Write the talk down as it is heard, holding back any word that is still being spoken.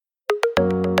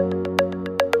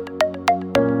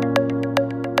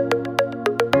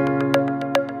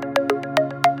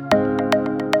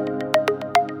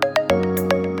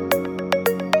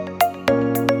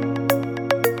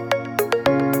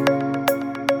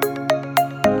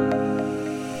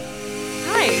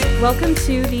Welcome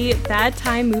to the Bad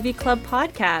Time Movie Club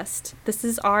podcast. This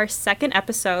is our second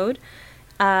episode.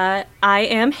 I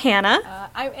am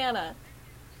Hannah. I'm Anna.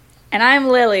 And I'm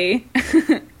Lily.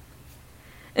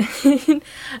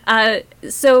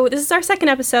 So this is our second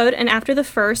episode, and after the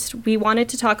first, we wanted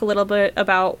to talk a little bit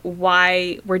about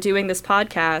why we're doing this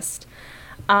podcast.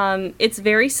 It's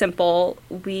very simple.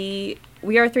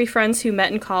 We are three friends who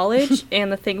met in college,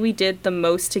 and the thing we did the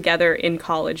most together in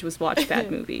college was watch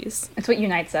bad movies. It's what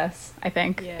unites us, I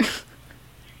think. Yeah.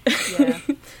 Yeah.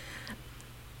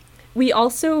 We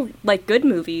also like good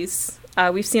movies.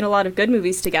 We've seen a lot of good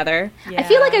movies together. Yeah. I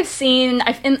feel like I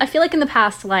feel like in the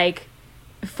past,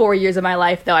 4 years of my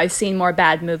life, though, I've seen more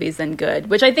bad movies than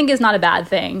good, which I think is not a bad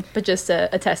thing, but just a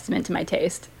testament to my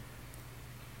taste.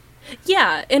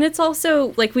 Yeah, and it's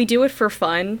also, we do it for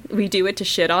fun. We do it to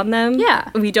shit on them. Yeah.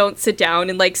 We don't sit down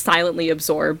and, silently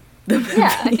absorb them.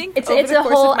 Yeah, I think it's over a the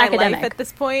course whole of my academic. life at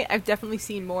this point, I've definitely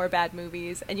seen more bad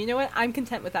movies. And you know what? I'm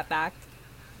content with that fact.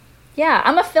 Yeah,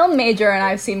 I'm a film major and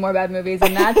I've seen more bad movies,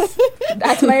 and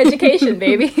that's my education,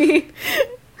 baby.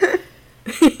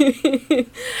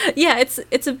 Yeah,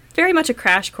 it's a very much a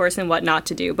crash course in what not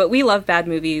to do. But we love bad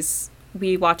movies.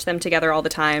 We watch them together all the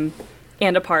time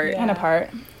and apart. And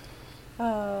apart.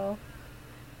 Oh.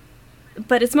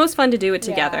 But it's most fun to do it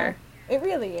together. Yeah, it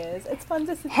really is. It's fun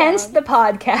to sit Hence down, the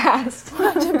podcast.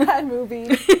 watch a bad movie,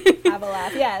 have a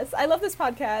laugh. Yes, I love this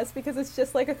podcast because it's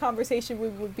just like a conversation we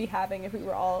would be having if we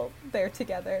were all there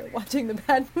together watching the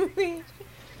bad movie.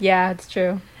 Yeah, it's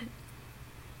true.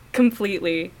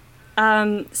 Completely.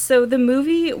 So the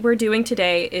movie we're doing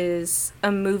today is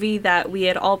a movie that we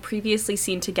had all previously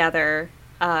seen together,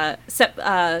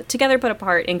 together but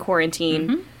apart in quarantine.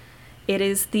 Mm-hmm. It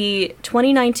is the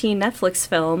 2019 Netflix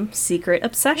film Secret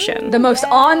Obsession. The most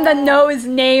on-the-nose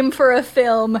name for a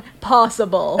film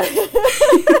possible.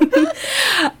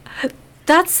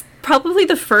 That's probably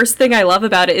the first thing I love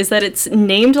about it, is that it's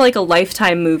named like a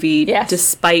Lifetime movie, Yes.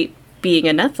 Despite being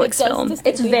a Netflix It does film. distinctly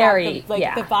It's have very- the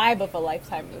yeah. vibe of a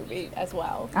Lifetime movie as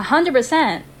well.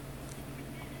 100%.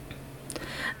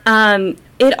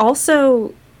 It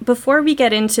also, before we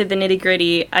get into the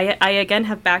nitty-gritty, I again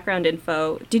have background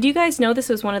info. Did you guys know this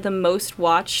was one of the most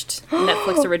watched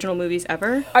Netflix original movies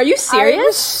ever? Are you I serious?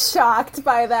 was shocked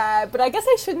by that, but I guess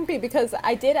I shouldn't be because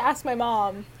I did ask my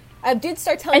mom. I did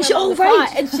start telling And my she- mom oh, the plot,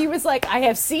 right. and she was like, "I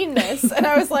have seen this," and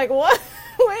I was like, "What?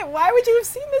 Wait, why would you have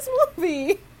seen this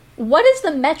movie?" What is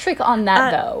the metric on that,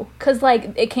 though? Because,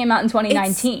 it came out in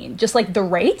 2019. Just, the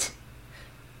rate?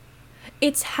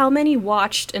 It's how many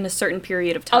watched in a certain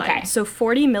period of time. Okay. So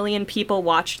 40 million people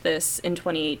watched this in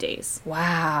 28 days.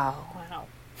 Wow. Wow.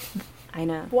 I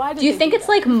know. Why did Do you they think do it's,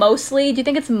 that?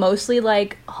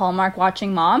 mostly, Hallmark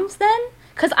watching moms, then?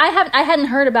 Because I hadn't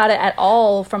heard about it at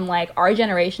all from, our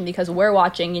generation, because we're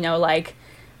watching,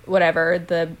 whatever,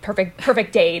 the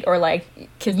perfect date, or,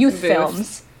 Kids youth in Booth.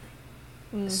 films.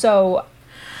 So,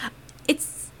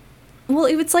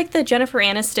 It's like the Jennifer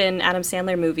Aniston, Adam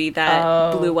Sandler movie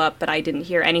that blew up, but I didn't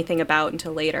hear anything about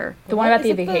until later. the one What about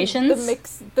the is it, vacations? the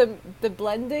mix, the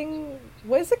blending.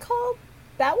 What is it called?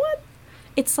 That one?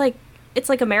 It's like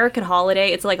American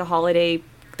Holiday. It's like a holiday.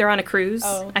 They're on a cruise.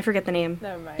 Oh. I forget the name.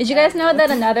 Never mind. Did you guys know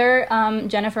that another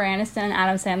Jennifer Aniston and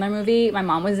Adam Sandler movie my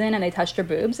mom was in, and they touched her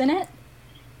boobs in it?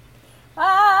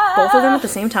 Ah! Both of them at the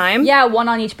same time? Yeah, one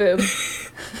on each boob.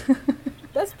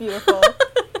 That's beautiful.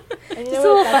 And you Just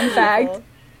know a what? little fun That's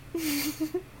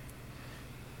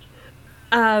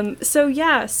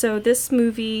fact. So this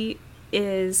movie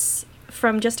is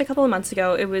from just a couple of months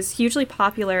ago. It was hugely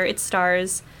popular. It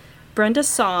stars Brenda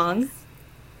Song.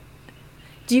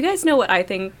 Do you guys know what I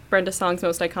think Brenda Song's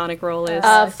most iconic role is?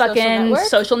 Fucking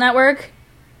Social Network?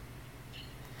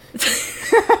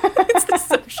 It's the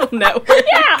Social Network.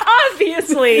 Yeah,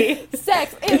 obviously.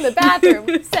 Sex in the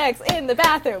bathroom. Sex in the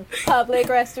bathroom. Public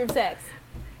restroom sex.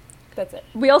 That's it.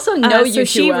 We also know you so too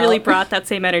she well. really brought that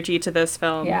same energy to this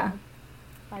film. Yeah.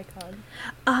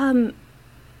 Icon.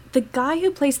 The guy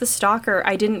who plays the stalker,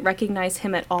 I didn't recognize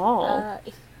him at all.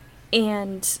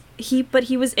 And he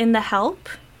was in The Help.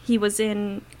 He was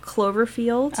in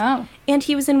Cloverfield. Oh. And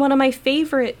he was in one of my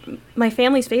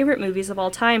family's favorite movies of all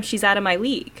time, She's Out of My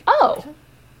League. Oh.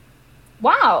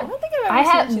 Wow. I don't think I've ever I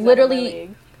seen have She's Out of My literally-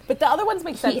 League. But the other ones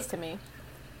make sense to me.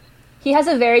 He has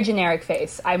a very generic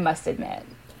face, I must admit.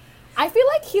 I feel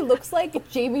like he looks like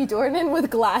Jamie Dornan with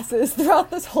glasses throughout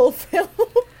this whole film.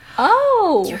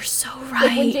 Oh. You're so Like when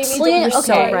right. Jamie Well, yeah, Dornan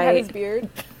okay. had his beard.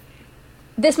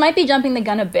 This might be jumping the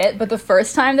gun a bit, but the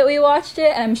first time that we watched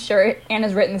it, and I'm sure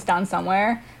Anna's written this down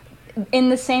somewhere, in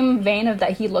the same vein of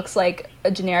that he looks like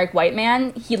a generic white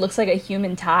man, he looks like a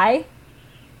human tie.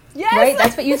 Yes! Right?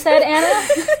 That's what you said, Anna?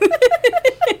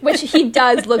 Which he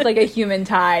does look like a human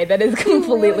tie. That is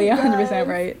completely really 100% does.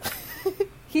 right.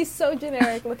 He's so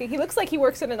generic looking. He looks like he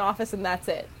works in an office and that's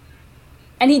it.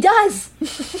 And he does.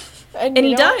 And he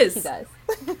you know what? does. He does.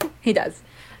 He does.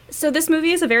 So this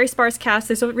movie is a very sparse cast.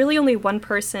 There's really only one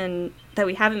person that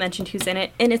we haven't mentioned who's in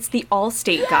it, and it's the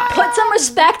Allstate guy. Put some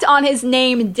respect on his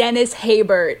name, Dennis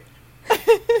Haybert.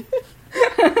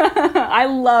 I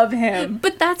love him.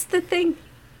 But that's the thing.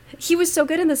 He was so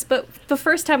good in this, but the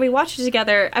first time we watched it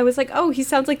together, I was like, oh, he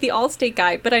sounds like the Allstate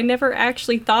guy, but I never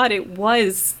actually thought it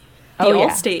was the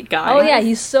Allstate guy. Oh, yeah,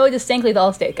 he's so distinctly the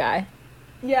Allstate guy.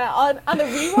 Yeah, on the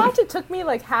rewatch, it took me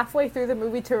like halfway through the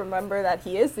movie to remember that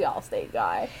he is the Allstate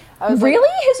guy. I was Really?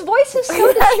 His voice is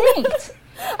so distinct.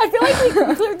 I feel like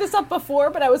we cleared this up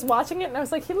before, but I was watching it and I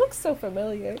was like, he looks so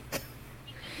familiar.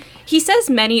 He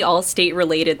says many Allstate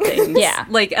related things. Yeah.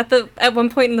 Like at one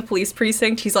point in the police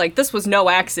precinct, he's like, this was no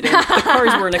accident. The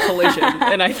cars were in a collision.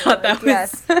 And I thought that was,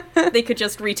 Yes. they could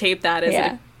just retape that as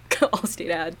Yeah. an Allstate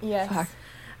ad. Yes.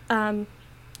 Fuck.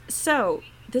 So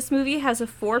this movie has a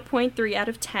 4.3 out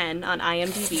of 10 on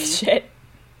IMDb. Shit.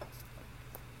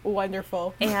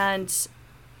 Wonderful. And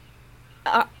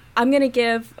I'm going to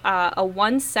give a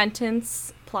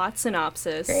one-sentence plot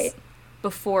synopsis Great.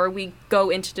 before we go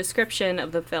into description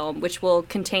of the film, which will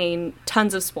contain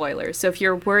tons of spoilers. So if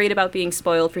you're worried about being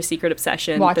spoiled for Secret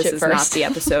Obsession, Watch this it is not first. the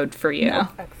episode for you. No.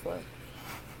 Excellent.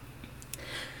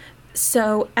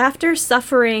 So after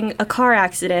suffering a car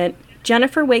accident,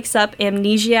 Jennifer wakes up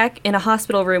amnesiac in a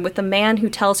hospital room with a man who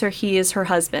tells her he is her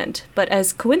husband. But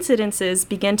as coincidences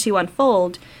begin to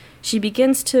unfold, she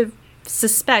begins to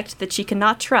suspect that she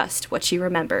cannot trust what she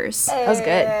remembers. That was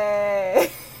good.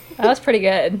 Hey. That was pretty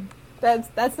good. That's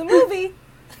the movie.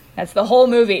 That's the whole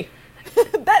movie.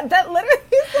 that literally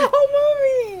is the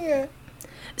whole movie.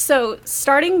 So,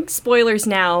 starting spoilers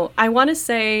now, I want to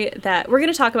say that we're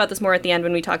going to talk about this more at the end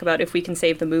when we talk about if we can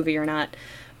save the movie or not.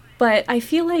 But I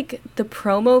feel like the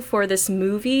promo for this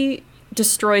movie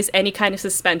destroys any kind of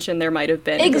suspension there might have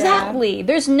been. Exactly.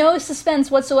 There's no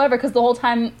suspense whatsoever because the whole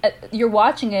time you're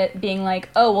watching it being like,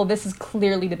 oh, well, this is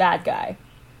clearly the bad guy.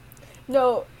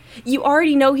 No. You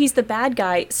already know he's the bad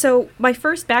guy. So, my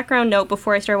first background note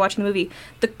before I started watching the movie,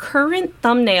 the current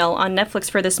thumbnail on Netflix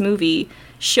for this movie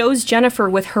shows Jennifer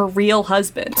with her real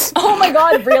husband. Oh my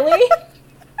god, really?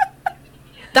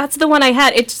 That's the one I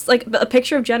had. It's like a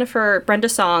picture of Jennifer, Brenda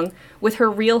Song, with her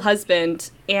real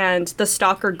husband and the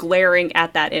stalker glaring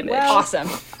at that image. Well, Awesome.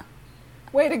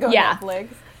 Way to go, Yeah. Netflix.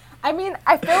 I mean,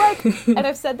 I feel like, and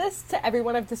I've said this to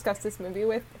everyone I've discussed this movie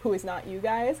with, who is not you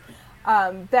guys,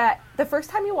 that the first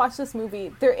time you watch this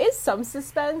movie, there is some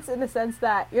suspense in the sense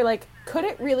that you're like, could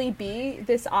it really be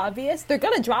this obvious? They're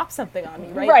gonna drop something on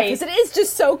me, right? Right. Because it is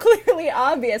just so clearly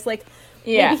obvious. Like,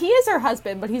 Yeah. maybe he is her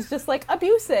husband, but he's just like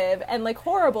abusive and like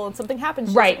horrible, and something happens.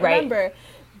 She Right, doesn't right. remember.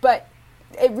 But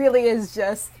it really is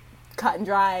just cut and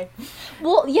dry.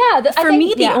 Well, yeah. For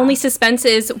me, the only suspense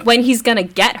is when he's gonna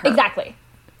get her. Exactly.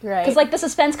 Right. Because, like, the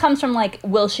suspense comes from, like,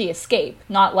 will she escape?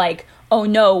 Not like, oh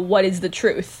no, what is the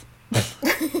truth?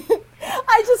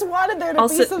 I just wanted there to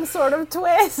Also- be some sort of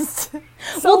twist.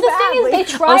 Well, the thing is, they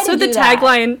try Also, to do the that.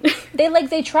 tagline.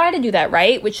 They try to do that,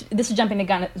 right? Which, this is jumping the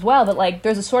gun as well, but, like,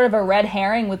 there's a sort of a red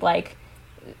herring with, like,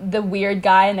 the weird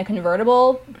guy in the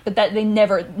convertible, but that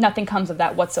nothing comes of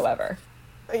that whatsoever.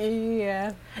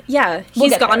 Yeah. Yeah, We'll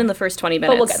he's get gone there. in the first 20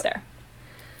 minutes. But we'll get there.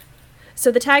 So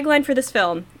the tagline for this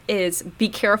film is "Be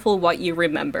careful what you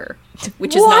remember,"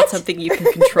 which is What? not something you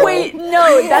can control. Wait,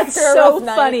 no, that's After a so rough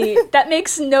night. funny. That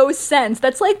makes no sense.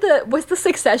 That's like what's the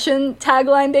Succession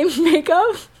tagline they make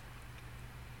of?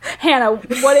 Hannah,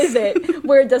 what is it?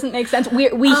 Where it doesn't make sense. We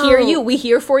hear Oh. you. We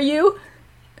here for you.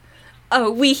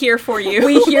 Oh, we here for you.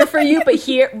 We here for you. But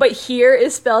here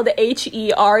is spelled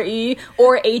HERE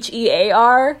or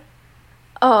HEAR.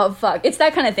 Oh fuck! It's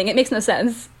that kind of thing. It makes no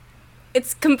sense.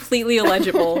 It's completely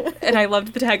illegible, and I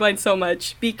loved the tagline so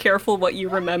much. Be careful what you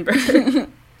remember.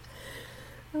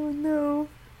 Oh no.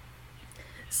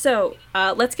 So,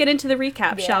 let's get into the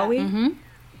recap, shall we? Mm-hmm.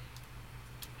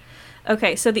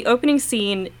 Okay, so the opening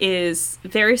scene is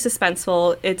very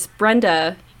suspenseful. It's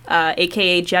Brenda,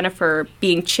 aka Jennifer,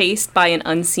 being chased by an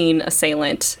unseen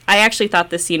assailant. I actually thought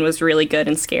this scene was really good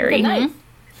and scary. Good night.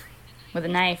 With a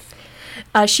knife.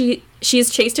 She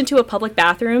is chased into a public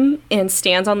bathroom and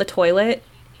stands on the toilet,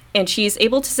 and she's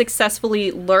able to successfully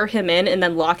lure him in and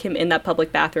then lock him in that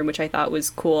public bathroom, which I thought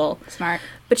was cool. Smart.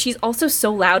 But she's also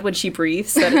so loud when she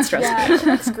breathes that it stresses me out.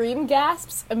 Yeah, Scream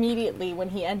gasps immediately when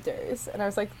he enters, and I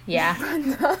was like, Yeah.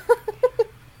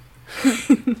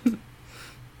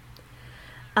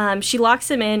 She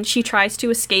locks him in. She tries to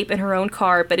escape in her own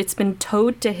car, but it's been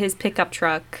towed to his pickup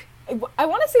truck. I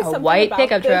want to say something white about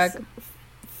pickup this truck.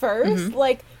 first.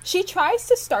 Like, she tries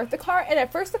to start the car, and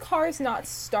at first the car is not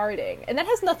starting. And that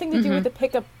has nothing to do with the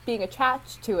pickup being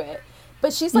attached to it.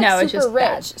 But she's, like, No, it's super just rich,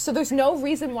 bad. so there's no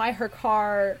reason why her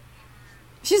car...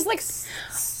 She's, like,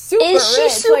 super Is she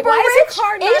rich. super like, why rich? is her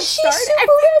car Is not she starting?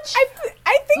 super rich?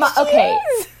 I think she okay.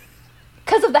 is.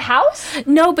 Because of the house?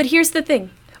 No, but here's the thing.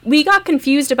 We got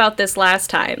confused about this last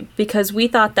time because we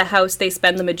thought the house they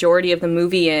spend the majority of the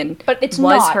movie in But it's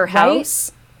was not, her right?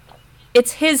 house.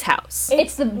 It's his house.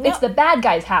 It's the bad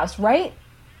guy's house, right?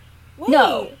 Wait.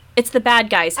 No. It's the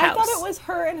bad guy's I house. thought it was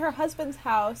her and her husband's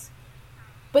house.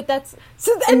 But that's...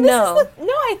 So, and this No. is the...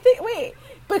 No, I think... Wait.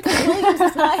 Because Williams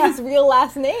is not his real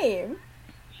last name.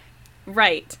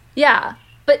 Right. Yeah,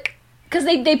 but because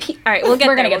they All right, we'll get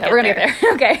we're there. gonna get there. We're gonna get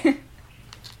there. Okay.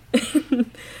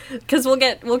 Because we'll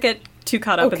get too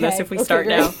caught up in this Okay, if we okay, start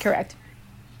great. now. Correct.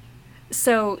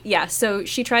 So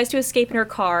she tries to escape in her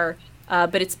car,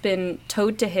 but it's been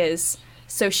towed to his.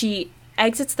 So she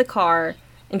exits the car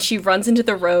and she runs into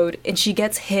the road and she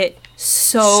gets hit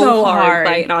so hard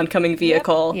by an oncoming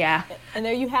vehicle. Yeah. And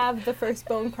there you have the first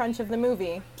bone crunch of the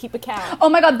movie. Keep a count. Oh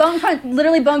my God, bone crunch!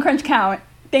 Literally bone crunch count.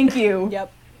 Thank you.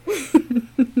 Yep.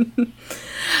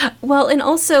 Well, and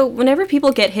also whenever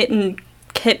people get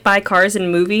hit by cars in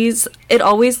movies, it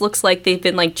always looks like they've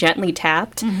been like gently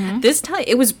tapped. This time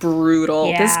it was brutal.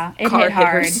 Yeah, this it car hit hit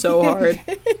her hard. so hard.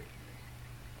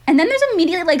 And then there's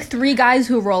immediately like 3 guys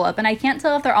who roll up, and I can't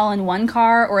tell if they're all in one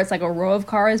car or it's like a row of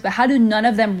cars. But how do none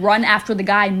of them run after the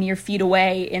guy mere feet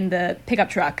away in the pickup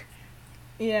truck?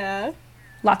 Yeah.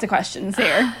 Lots of questions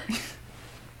here.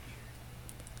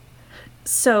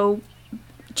 So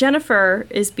Jennifer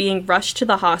is being rushed to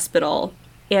the hospital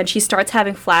and she starts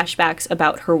having flashbacks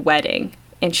about her wedding.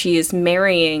 And she is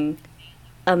marrying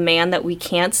a man that we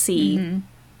can't see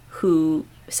who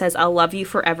says, "I'll love you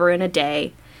forever and a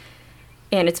day."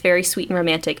 And it's very sweet and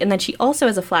romantic. And then she also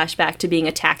has a flashback to being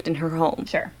attacked in her home.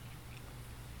 Sure.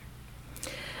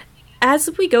 As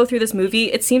we go through this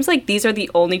movie, it seems like these are the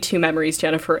only 2 memories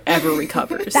Jennifer ever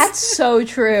recovers. That's so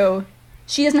true.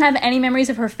 She doesn't have any memories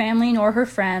of her family nor her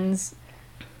friends.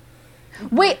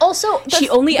 Wait, also, She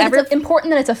only but ever- it's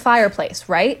important that it's a fireplace,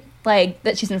 right? Like,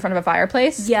 that she's in front of a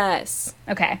fireplace? Yes.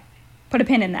 Okay. Put a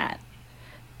pin in that.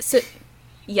 So,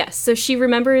 yes. So she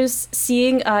remembers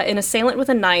seeing an assailant with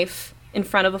a knife in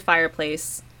front of a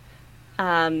fireplace.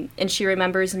 And she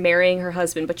remembers marrying her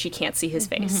husband, but she can't see his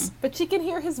face. But she can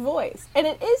hear his voice. And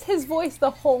it is his voice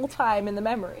the whole time in the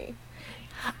memory.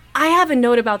 I have a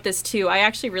note about this, too. I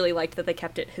actually really liked that they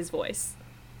kept it his voice.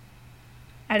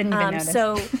 I didn't even notice.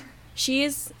 So she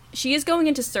is going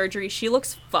into surgery. She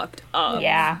looks fucked up.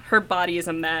 Yeah. Her body is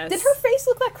a mess. Did her face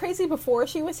look that crazy before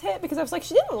she was hit? Because I was like,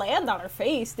 she didn't land on her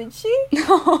face, did she?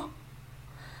 No.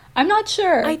 I'm not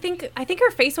sure. I think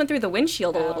her face went through the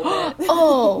windshield a little bit.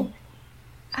 Oh.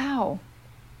 Ow.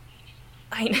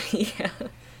 Yeah.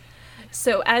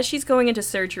 So as she's going into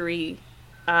surgery,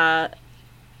 a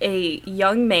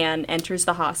young man enters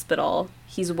the hospital.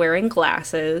 He's wearing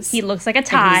glasses. He looks like a and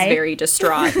tie. he's very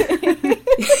distraught.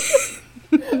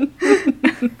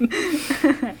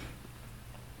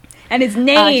 And his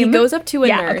name... He goes up to a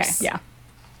yeah, nurse. Okay, yeah.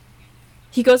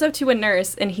 He goes up to a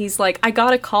nurse and he's like, "I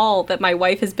got a call that my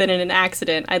wife has been in an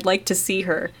accident. I'd like to see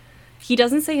her." He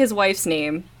doesn't say his wife's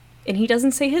name, and he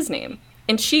doesn't say his name.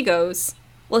 And she goes,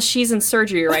 "Well, she's in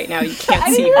surgery right now. You can't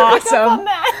I see didn't her." even pick up on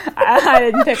that. I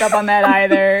didn't pick up on that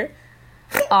either.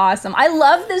 Awesome. I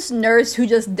love this nurse who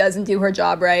just doesn't do her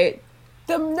job right.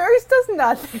 The nurse does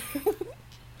nothing.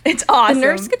 It's The awesome.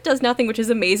 nurse does nothing, which is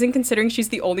amazing considering she's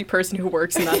the only person who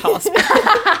works in that hospital.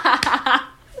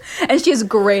 And she has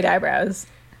great eyebrows.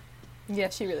 Yeah,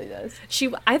 she really does.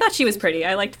 I thought she was pretty.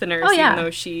 I liked the nurse, Oh, yeah. even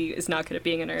though she is not good at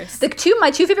being a nurse.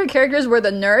 My two favorite characters were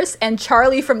the nurse and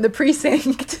Charlie from the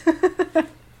precinct.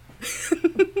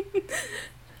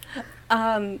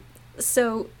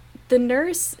 So the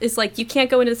nurse is like, "You can't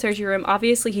go into the surgery room."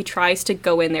 Obviously, he tries to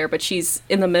go in there, but she's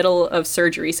in the middle of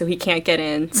surgery, so he can't get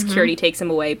in. Security takes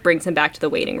him away, brings him back to the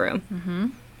waiting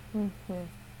room.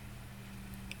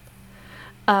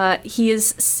 He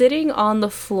is sitting on the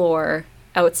floor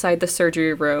outside the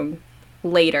surgery room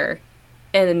later,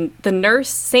 and the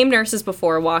same nurse as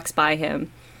before, walks by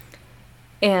him.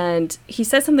 And he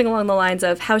says something along the lines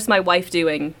of, "How's my wife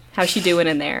doing? How's she doing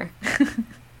in there?"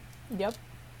 Yep.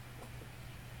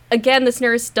 Again, this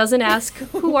nurse doesn't ask,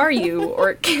 "Who are you?"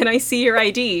 or "Can I see your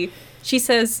ID?" She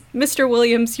says, "Mr.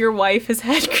 Williams, your wife has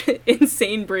had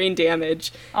insane brain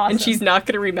damage, Awesome. and she's not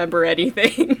going to remember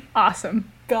anything."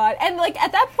 Awesome. God. And like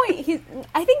at that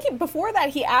point, before that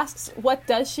he asks, "What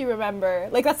does she remember?"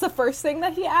 Like that's the first thing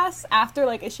that he asks after,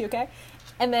 like, "Is she okay?"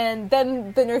 And then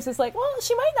the nurse is like, "Well,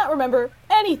 she might not remember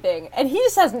anything," and he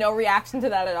just has no reaction to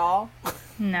that at all.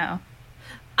 No.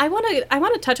 I want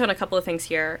to touch on a couple of things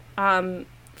here.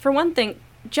 For one thing,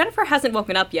 Jennifer hasn't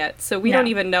woken up yet, so we No. don't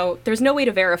even know. There's no way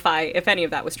to verify if any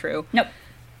of that was true. Nope.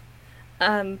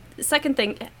 Second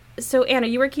thing, so Anna,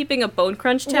 you were keeping a bone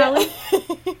crunch tally.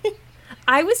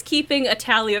 I was keeping a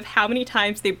tally of how many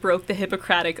times they broke the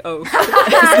Hippocratic Oath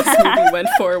as this movie went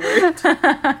forward.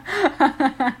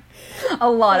 A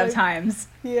lot of times.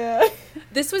 Yeah.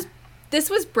 This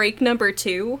was break number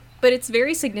 2, but it's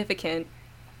very significant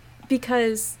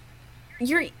because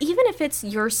even if it's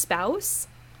your spouse,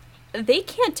 they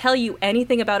can't tell you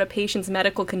anything about a patient's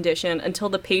medical condition until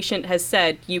the patient has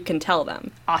said you can tell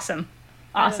them. Awesome.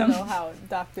 I Awesome. don't know how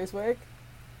doctors work.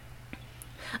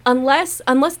 Unless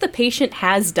the patient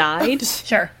has died,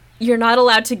 Sure. you're not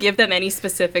allowed to give them any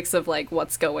specifics of like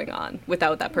what's going on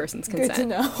without that person's Good to consent.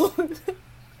 know.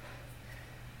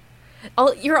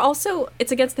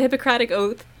 It's against the Hippocratic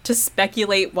Oath to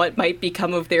speculate what might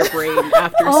become of their brain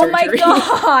after Oh surgery.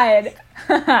 my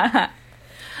god.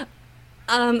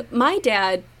 My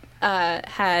dad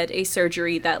had a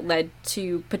surgery that led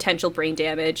to potential brain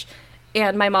damage.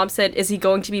 And my mom said, "Is he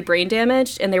going to be brain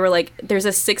damaged?" And they were like, "There's a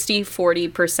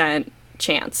 60-40%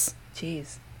 chance."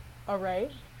 Jeez. All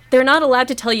right. They're not allowed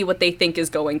to tell you what they think is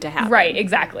going to happen. Right,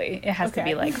 exactly. It has to Okay.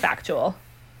 be like factual.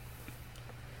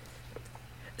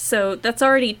 So that's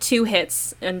already 2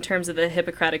 hits in terms of the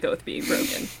Hippocratic Oath being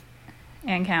broken.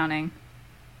 And counting.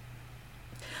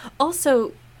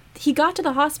 Also, he got to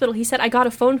the hospital. He said, "I got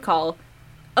a phone call."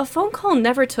 A phone call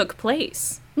never took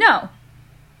place. No.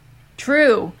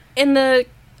 True. And the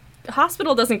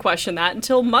hospital doesn't question that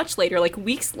until much later, like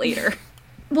weeks later.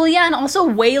 Well, yeah, and also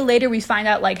way later we find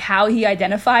out like how he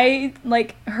identified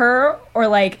like her, or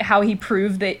like how he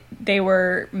proved that they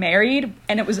were married,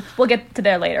 and it was, we'll get to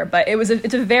there later, but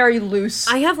it's a very loose.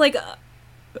 I have like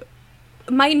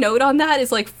my note on that is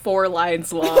like 4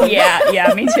 lines long.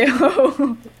 yeah, me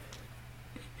too.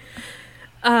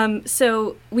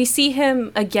 So we see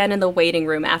him again in the waiting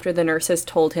room after the nurse has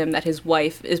told him that his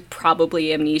wife is probably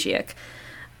amnesiac.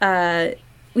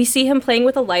 We see him playing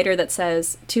with a lighter that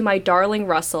says, "To my darling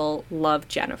Russell, love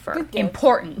Jennifer."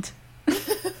 Important.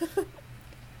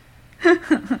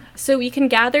 So we can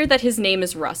gather that his name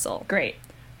is Russell. Great.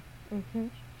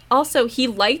 Also, he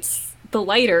lights the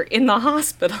lighter in the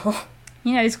hospital,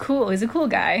 You know, he's cool. He's a cool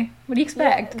guy. What do you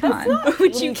expect? Come that's on. not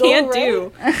which you legal, can't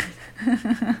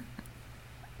right?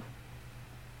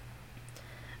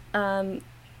 do.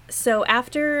 So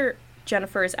after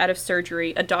Jennifer is out of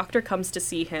surgery, a doctor comes to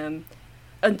see him.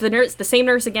 The same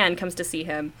nurse again, comes to see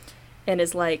him and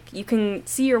is like, "You can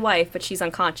see your wife, but she's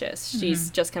unconscious. She's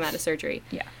just come out of surgery."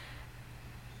 Yeah.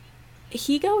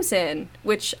 He goes in,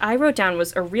 which I wrote down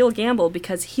was a real gamble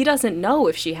because he doesn't know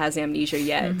if she has amnesia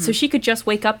yet. So she could just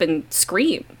wake up and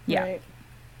scream. Yeah. Right.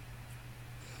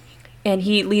 And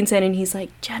he leans in and he's like,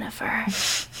 "Jennifer,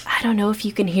 I don't know if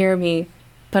you can hear me,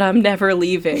 but I'm never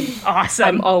leaving. Awesome.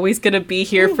 I'm always going to be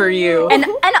here for you." And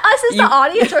us as the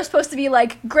audience are supposed to be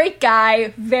like, great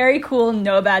guy, very cool,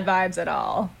 no bad vibes at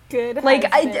all. Good. Like,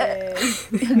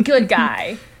 husband. Good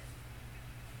guy.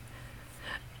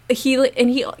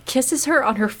 He kisses her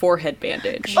on her forehead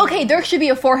bandage. Okay, there should be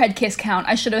a forehead kiss count.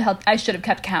 I should have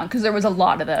kept count because there was a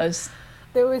lot of those.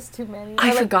 There was too many. I Or,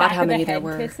 like, forgot back how of the many there head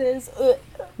were. Kisses. Ugh.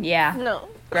 Yeah. No.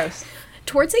 Gross.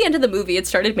 Towards the end of the movie, it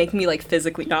started making me like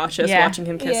physically nauseous Yeah. watching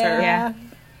him kiss her. Yeah.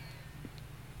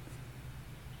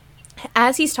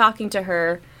 As he's talking to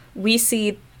her, we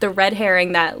see the red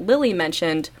herring that Lily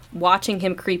mentioned watching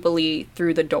him creepily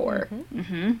through the door.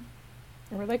 And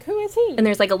we're like, who is he? And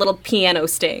there's like a little piano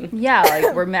sting. Yeah, like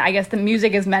I guess the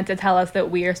music is meant to tell us that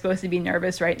we are supposed to be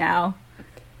nervous right now.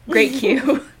 Great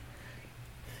cue.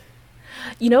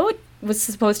 You know what was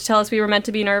supposed to tell us we were meant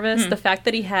to be nervous? The fact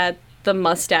that he had the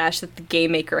mustache that the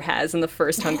Game Maker has in the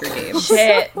first Hunger Games.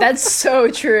 Shit, that's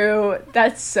so true.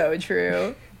 That's so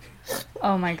true.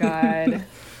 Oh my god.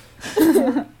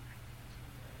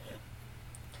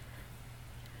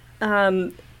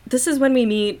 This is when we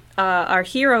meet our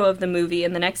hero of the movie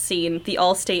in the next scene, the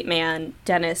Allstate man,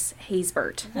 Dennis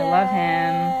Haysbert. I love him.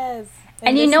 Yes.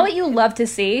 And you know what you love to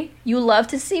see? You love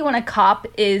to see when a cop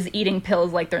is eating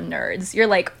pills like they're nerds. You're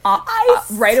like,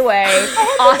 right away.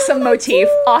 Awesome motif.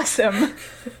 Awesome.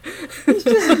 He's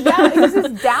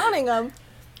just downing them.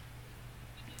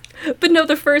 But no,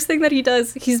 the first thing that he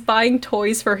does, he's buying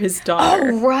toys for his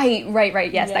daughter. Oh, right.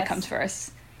 Yes, that Yes. comes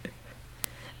first.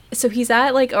 So he's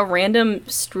at like a random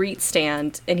street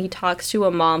stand and he talks to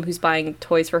a mom who's buying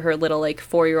toys for her little like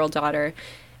 4-year-old daughter.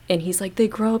 And he's like, they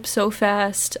grow up so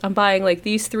fast. I'm buying like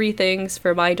these 3 things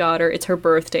for my daughter. It's her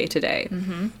birthday today.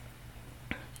 Mm-hmm.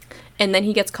 And then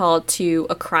he gets called to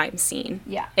a crime scene.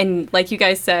 Yeah. And like you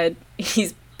guys said,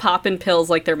 he's popping pills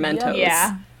like they're Mentos.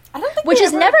 Yeah. I don't think Which they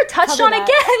is ever never touched cover on that.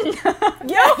 again.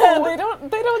 Yeah,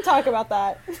 they don't talk about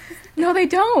that. No, they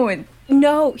don't.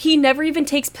 No, he never even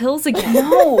takes pills again.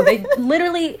 No, they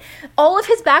literally, all of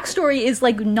his backstory is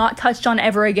like not touched on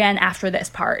ever again after this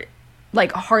part.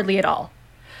 Like hardly at all.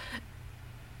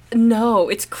 No,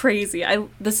 it's crazy.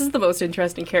 This is the most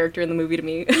interesting character in the movie to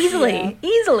me.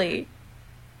 Easily.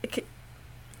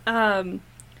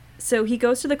 So he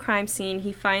goes to the crime scene.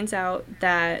 He finds out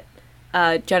that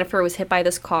Jennifer was hit by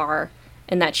this car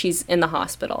and that she's in the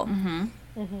hospital. Mm-hmm.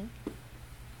 Mm-hmm.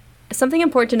 Something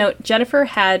important to note, Jennifer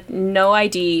had no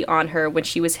ID on her when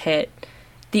she was hit.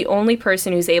 The only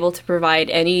person who's able to provide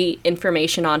any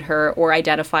information on her or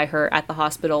identify her at the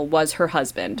hospital was her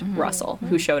husband, Russell,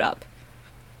 who showed up.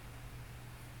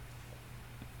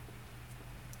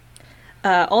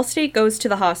 Allstate goes to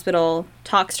the hospital,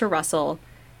 talks to Russell,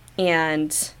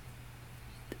 and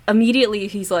immediately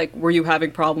he's like, were you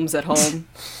having problems at home?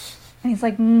 And he's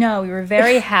like, no, we were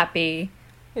very happy.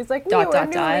 He's like, we Dot, were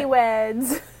dot, dot.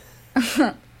 newlyweds.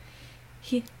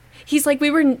 He's like, we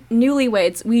were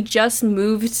newlyweds. We just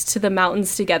moved to the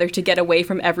mountains together to get away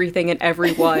from everything and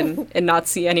everyone and not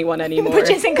see anyone anymore. Which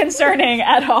isn't concerning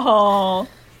at all.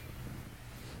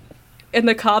 And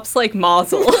the cop's like,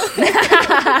 mazel.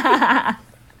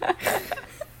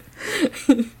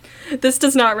 This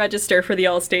does not register for the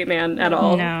Allstate man at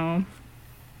all. No.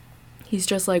 He's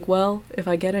just like, well, if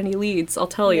I get any leads, I'll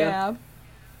tell you. Yeah.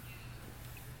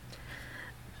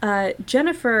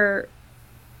 Jennifer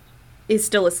is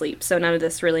still asleep, so none of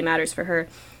this really matters for her.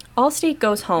 Allstate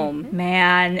goes home,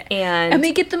 Man. and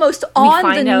we get the most find out-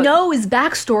 on-the-nose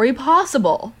backstory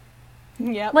possible.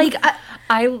 Yep. Like,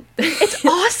 it's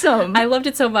awesome. I loved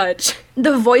it so much.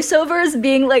 The voiceovers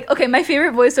being like, okay, my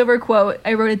favorite voiceover quote,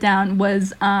 I wrote it down,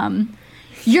 was,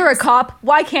 you're a cop,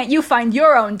 why can't you find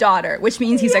your own daughter? Which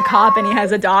means he's a cop and he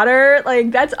has a daughter. Like,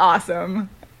 that's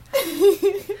awesome.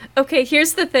 Okay,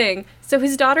 here's the thing. So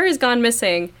his daughter has gone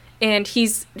missing, and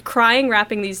he's crying,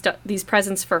 wrapping these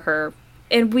presents for her,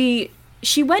 and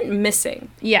she went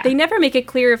missing. Yeah. They never make it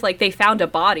clear if, like, they found a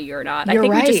body or not. You're I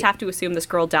think we just right. have to assume this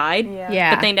girl died.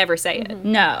 Yeah. But they never say it.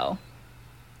 No.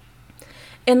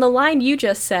 And the line you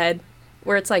just said,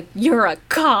 where it's like, you're a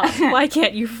cop, why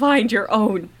can't you find your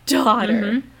own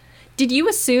daughter? Did you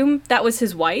assume that was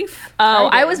his wife? Oh,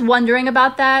 I did. was wondering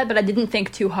about that, but I didn't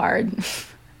think too hard.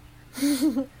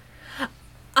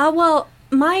 Well,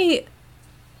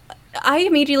 I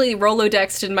immediately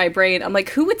Rolodexed in my brain. I'm like,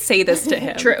 who would say this to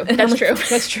him? True. And That's I'm true. like-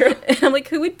 That's true. And I'm like,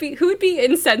 who would be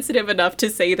insensitive enough to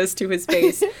say this to his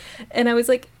face? And I was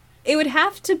like, it would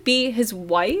have to be his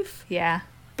wife. Yeah.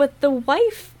 But the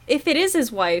wife, if it is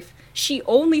his wife, she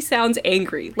only sounds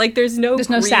angry. Like there's no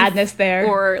grief sadness there.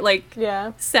 or like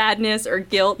Yeah. sadness or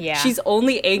guilt. Yeah. She's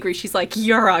only angry. She's like,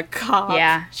 you're a cop.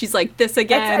 Yeah. She's like, this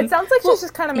again. It sounds like she's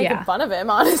just kind of making yeah. fun of him,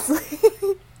 honestly.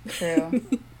 True.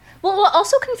 Well, what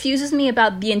also confuses me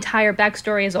about the entire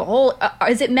backstory as a whole,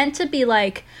 is it meant to be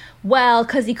like, well,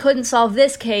 because he couldn't solve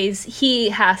this case, he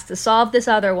has to solve this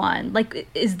other one? Like,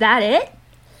 is that it?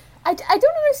 I don't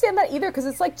understand that either, because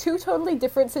it's like 2 totally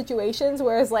different situations,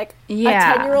 whereas like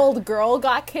Yeah. a 10-year-old girl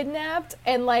got kidnapped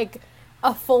and like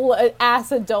a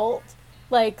full-ass adult,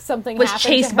 like something Was happened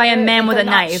chased to by a her, man and with they're a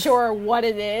not knife. sure what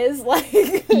it is.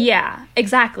 Like, Yeah,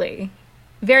 exactly.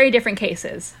 Very different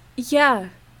cases. Yeah.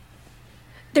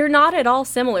 They're not at all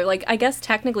similar. Like, I guess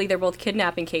technically they're both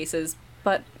kidnapping cases,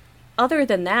 but other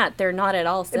than that, they're not at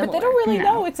all similar. but they don't really No.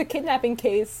 know it's a kidnapping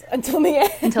case until the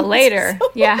end. Until later.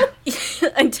 Yeah.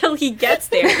 Until he gets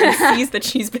there and sees that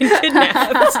she's been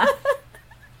kidnapped.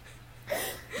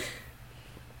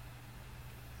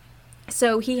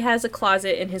 So he has a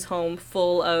closet in his home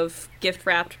full of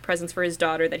gift-wrapped presents for his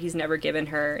daughter that he's never given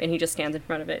her, and he just stands in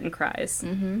front of it and cries.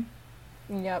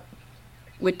 Yep.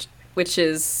 Which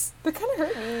is... That kind of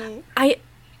hurt me.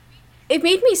 It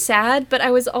made me sad, but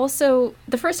I was also...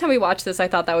 The first time we watched this, I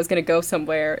thought that was going to go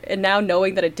somewhere, and now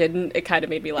knowing that it didn't, it kind of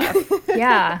made me laugh.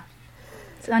 Yeah.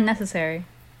 It's unnecessary.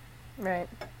 Right.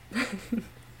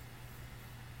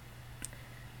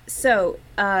 So,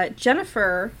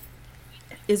 Jennifer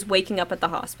is waking up at the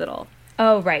hospital.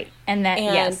 Oh, right. And that,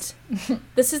 And yes.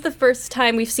 this is the first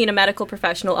time we've seen a medical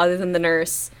professional other than the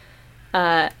nurse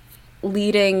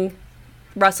leading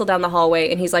Russell down the hallway,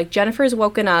 and he's like, Jennifer's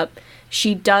woken up.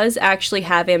 She does actually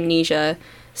have amnesia,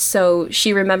 so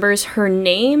she remembers her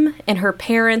name and her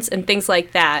parents and things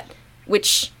like that,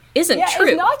 which isn't true.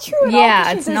 It's not true at all.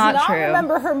 Yeah, She it's does not true.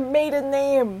 remember her maiden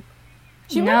name.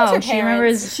 She No, remembers her she parents.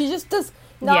 remembers- She just does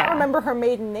not Yeah. remember her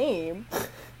maiden name.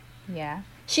 Yeah.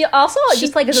 She also,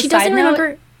 just like as a she side doesn't note,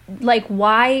 remember. like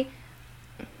why...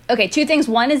 Okay, two things.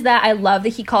 One is that I love that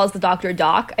he calls the doctor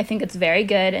Doc. I think it's very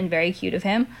good and very cute of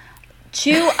him.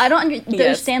 Two, I don't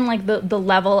understand like the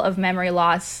level of memory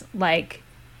loss like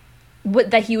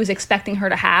that he was expecting her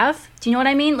to have. Do you know what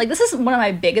I mean? Like, this is one of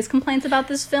my biggest complaints about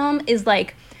this film is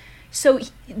like, so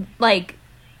like,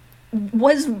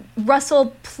 was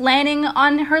Russell planning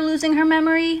on her losing her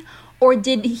memory, or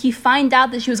did he find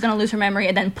out that she was going to lose her memory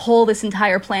and then pull this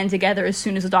entire plan together as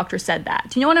soon as the doctor said that?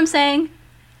 Do you know what I'm saying?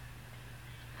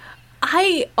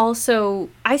 I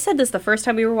said this the first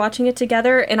time we were watching it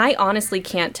together, and I honestly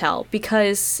can't tell,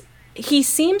 because he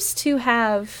seems to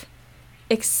have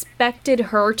expected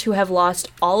her to have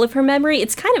lost all of her memory.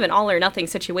 It's kind of an all or nothing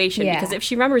situation, Yeah. because if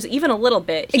she remembers even a little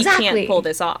bit, he Exactly. can't pull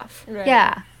this off. Right.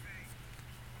 Yeah.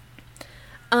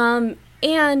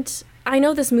 And I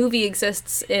know this movie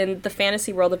exists in the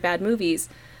fantasy world of bad movies,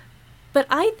 but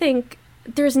I think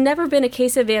there's never been a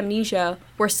case of amnesia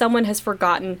where someone has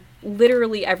forgotten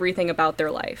literally everything about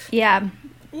their life. Yeah.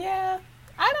 Yeah.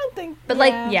 I don't think. But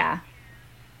like, yeah.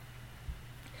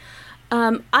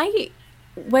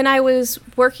 When I was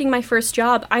working my first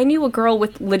job, I knew a girl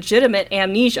with legitimate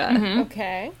amnesia,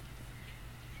 Okay.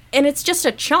 and it's just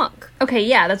a chunk. Okay,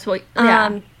 yeah, that's what,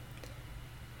 yeah.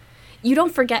 You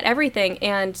don't forget everything,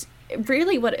 and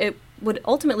really what it would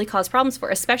ultimately cause problems for,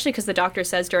 especially because the doctor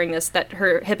says during this that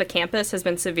her hippocampus has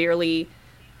been severely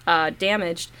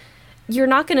damaged, you're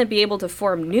not going to be able to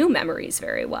form new memories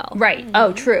very well. Right.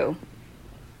 Oh, true.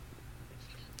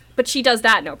 But she does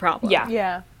that no problem. Yeah.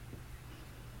 Yeah.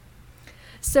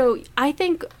 So I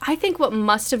think what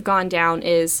must have gone down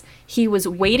is he was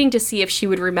waiting to see if she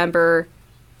would remember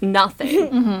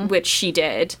nothing, which she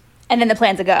did. And then the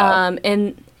plan to go.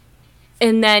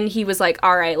 And then he was like,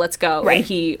 all right, let's go. Right. And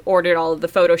he ordered all of the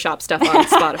Photoshop stuff on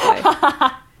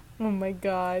Spotify. Oh my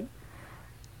god.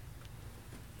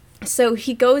 So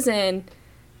he goes in.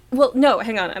 Well, no,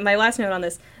 hang on. My last note on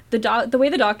this. The way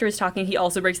the doctor is talking, he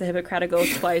also breaks the Hippocratic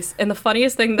Oath twice. And the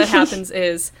funniest thing that happens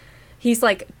is he's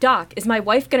like, Doc, is my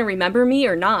wife going to remember me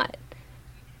or not?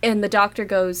 And the doctor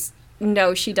goes,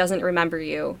 no, she doesn't remember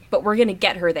you, but we're going to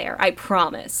get her there. I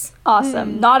promise.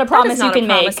 Awesome. Not a promise That is not you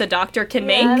can a promise make. a doctor can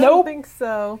Yeah, I make. don't Nope. think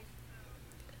so.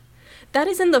 That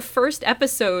is in the first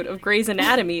episode of Grey's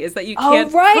Anatomy, is that you Oh,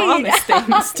 can't right. promise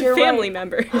things to You're family right.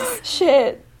 members.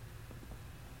 Shit.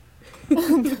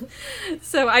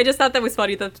 So I just thought that was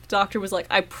funny that the doctor was like,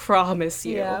 I promise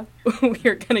you, Yeah.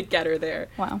 we're going to get her there.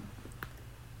 Wow.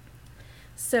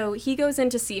 So he goes in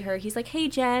to see her. He's like, hey,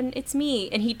 Jen, it's me.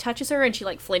 And he touches her and she,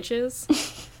 like, flinches.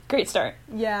 Great start.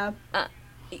 Yeah.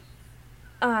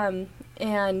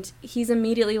 And he's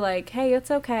immediately like, hey,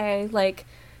 it's okay. Like,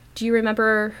 do you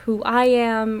remember who I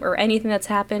am or anything that's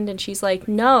happened? And she's like,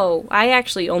 no, I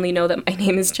actually only know that my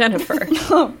name is Jennifer.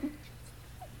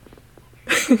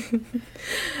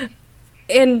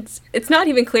 And it's not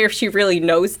even clear if she really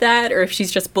knows that or if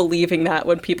she's just believing that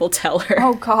when people tell her.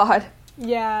 Oh, God.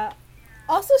 Yeah.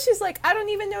 Also, she's like, I don't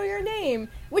even know your name.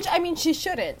 Which, I mean, she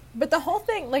shouldn't. But the whole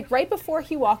thing, like, right before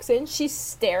he walks in, she's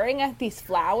staring at these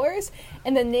flowers.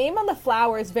 And the name on the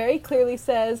flowers very clearly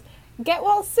says, get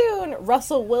well soon,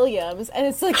 Russell Williams. And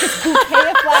it's like this bouquet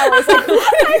of flowers. Like,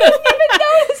 I didn't even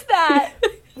notice that.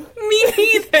 Me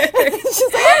neither.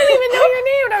 She's like, I don't even know your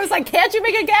name. And I was like, can't you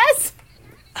make a guess?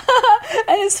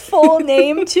 And his full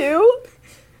name, too?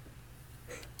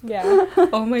 Yeah.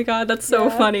 Oh my god, that's so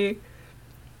Yeah. funny.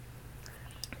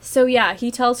 So yeah,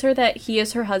 he tells her that he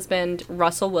is her husband,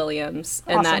 Russell Williams,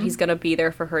 and that Awesome. he's going to be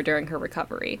there for her during her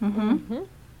recovery.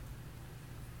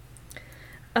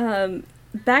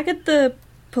 Back at the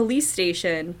police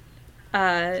station,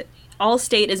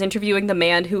 Allstate is interviewing the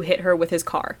man who hit her with his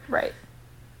car. Right.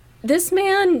 This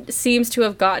man seems to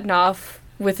have gotten off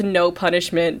with no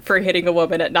punishment for hitting a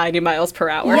woman at 90 miles per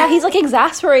hour. Yeah, he's, like,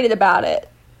 exasperated about it.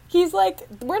 He's like,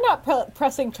 we're not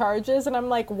pressing charges. And I'm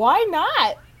like, why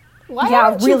not? Why Yeah,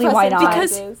 aren't you really, why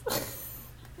pressing not? charges?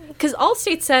 Because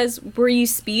Allstate says, were you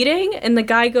speeding? And the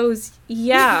guy goes,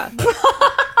 yeah. And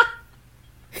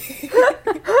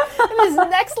his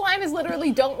next line is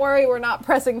literally, don't worry, we're not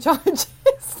pressing charges.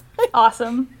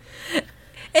 Awesome.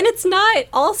 And it's not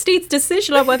Allstate's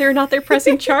decision on whether or not they're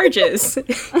pressing charges.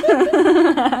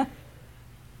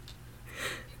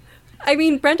 I I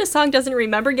mean, Brenda Song doesn't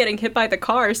remember getting hit by the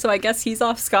car, so I guess he's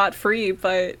off scot-free,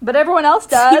 but everyone else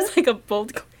does. seems like a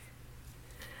bold.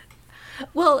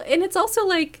 Well, and it's also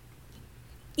like,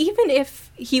 even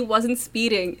if he wasn't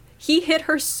speeding, he hit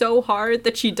her so hard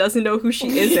that she doesn't know who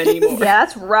she is anymore. Yeah,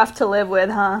 that's rough to live with,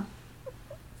 huh?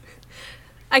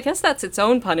 I guess that's its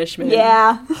own punishment.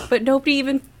 Yeah. But nobody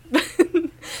even...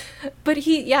 But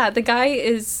the guy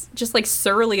is just, like,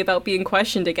 surly about being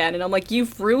questioned again, and I'm like,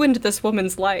 you've ruined this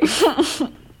woman's life.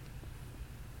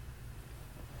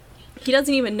 He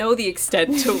doesn't even know the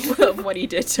extent of what he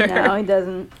did to her. No, he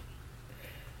doesn't.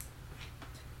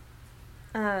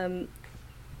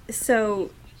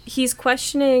 So he's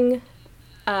questioning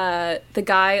the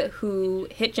guy who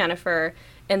hit Jennifer,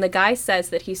 and the guy says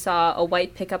that he saw a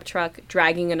white pickup truck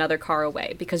dragging another car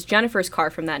away because Jennifer's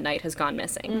car from that night has gone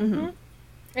missing. Mm-hmm.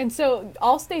 And so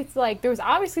Allstate's like, there was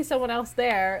obviously someone else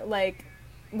there, like,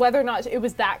 whether or not it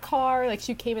was that car, like,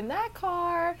 she came in that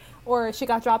car, or she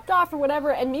got dropped off or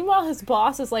whatever, and meanwhile his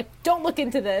boss is like, don't look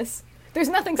into this. There's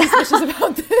nothing suspicious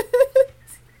about this.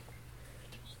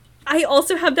 I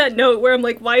also have that note where I'm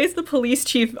like, why is the police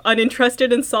chief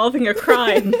uninterested in solving a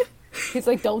crime? He's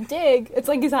like, don't dig. It's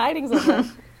like he's hiding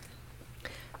something.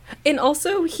 And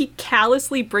also, he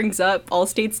callously brings up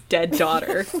Allstate's dead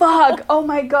daughter. Fuck. Oh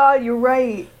my god, you're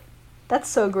right. That's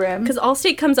so grim. Because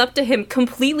Allstate comes up to him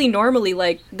completely normally,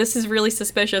 like, this is really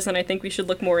suspicious and I think we should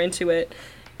look more into it.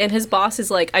 And his boss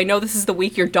is like, I know this is the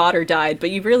week your daughter died,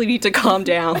 but you really need to calm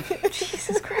down.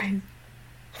 Jesus Christ.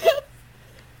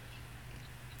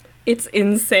 It's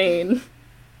insane.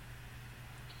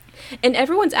 And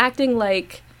everyone's acting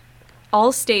like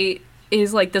Allstate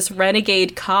is like this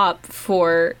renegade cop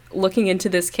for looking into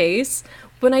this case,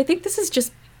 when I think this is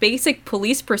just basic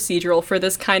police procedural for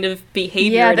this kind of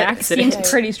behavior and accident.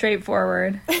 Seems pretty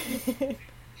straightforward.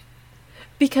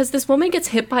 Because this woman gets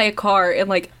hit by a car in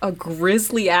like a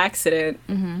grisly accident.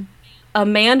 Mm-hmm. A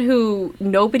man who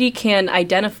nobody can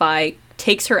identify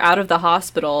takes her out of the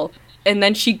hospital, and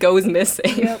then she goes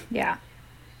missing. Yep. Yeah.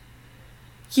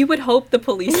 You would hope the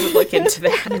police would look into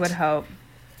that. You would hope.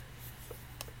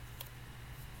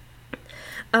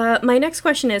 My next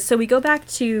question is, so we go back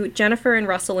to Jennifer and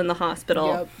Russell in the hospital,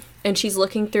 Yep. and she's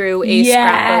looking through a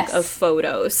scrapbook of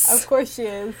photos. Of course she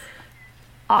is.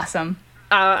 Awesome.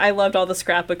 I loved all the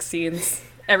scrapbook scenes.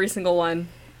 Every single one.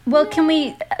 Well, can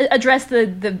we address the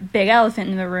big elephant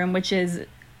in the room, which is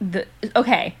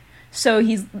okay. So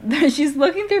she's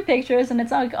looking through pictures, and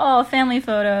it's like, oh, family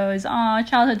photos, oh,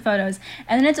 childhood photos,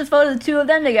 and then it's a photo of the two of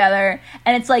them together,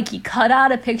 and it's like he cut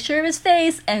out a picture of his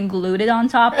face and glued it on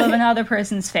top of another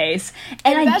person's face,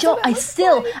 and I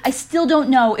still don't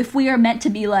know if we are meant to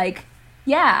be like,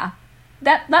 yeah,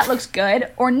 that looks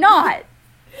good or not.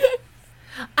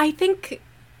 I think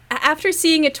after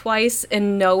seeing it twice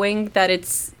and knowing that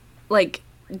it's like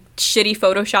shitty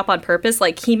Photoshop on purpose,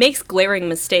 like he makes glaring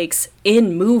mistakes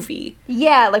in movie.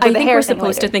 Yeah, like I think we're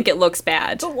supposed to think it looks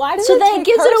bad. But why does so it then take it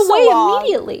gives her it so away long?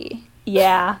 immediately.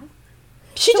 Yeah.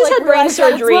 She To, just like, had brain realize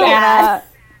that it's surgery. bad.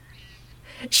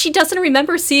 She doesn't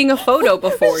remember seeing a photo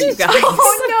before, you guys.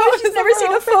 Oh no, she's never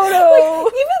seen a photo.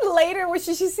 Like, even later, when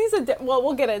she sees well,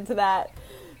 we'll get into that.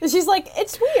 And she's like,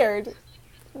 it's weird.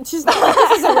 She's not like,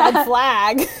 this is a red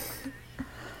flag.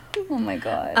 Oh my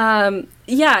god.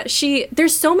 Yeah,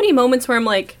 there's so many moments where I'm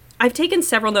like, I've taken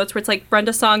several notes where it's like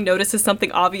Brenda Song notices something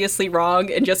obviously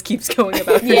wrong and just keeps going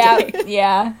about her day.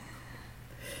 Yeah.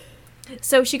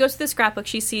 So she goes to the scrapbook,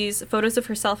 she sees photos of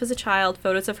herself as a child,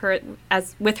 photos of her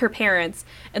as with her parents,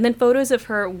 and then photos of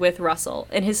her with Russell.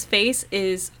 And his face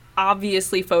is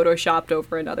obviously photoshopped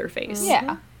over another face.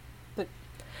 Yeah.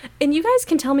 And you guys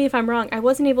can tell me if I'm wrong. I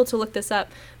wasn't able to look this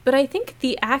up, but I think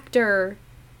the actor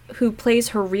who plays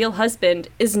her real husband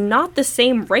is not the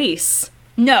same race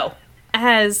No.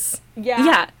 as...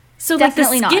 Yeah. So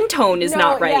Definitely like the skin not. tone is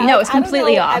not right. No, it's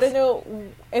completely off. I don't know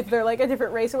if they're like a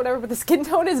different race or whatever, but the skin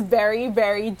tone is very,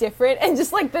 very different. And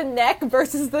just like the neck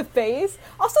versus the face.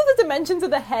 Also the dimensions of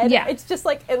the head. Yeah. It's just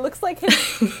like, it looks like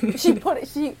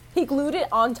he glued it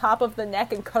on top of the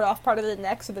neck and cut off part of the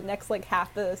neck, so the neck's like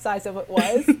half the size of it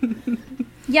was.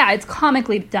 Yeah, it's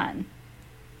comically done.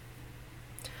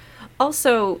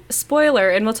 Also, spoiler,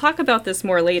 and we'll talk about this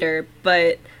more later,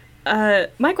 but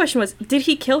my question was, did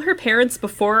he kill her parents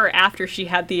before or after she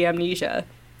had the amnesia?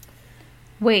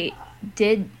 Wait,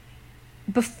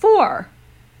 before?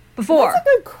 That's a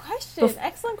good question.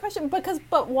 Excellent question.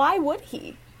 But why would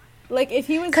he? Like, if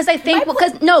he was... Because I think,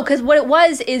 because what it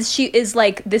was is she is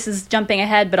like, this is jumping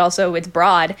ahead, but also it's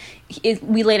broad.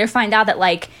 We later find out that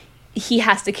like he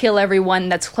has to kill everyone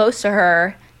that's close to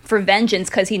her for vengeance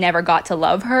because he never got to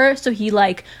love her. So he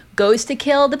like goes to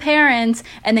kill the parents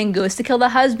and then goes to kill the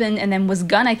husband and then was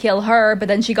gonna kill her, but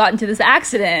then she got into this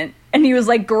accident and he was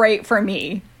like, great for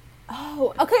me.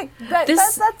 Oh, okay.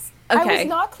 That's I was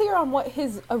not clear on what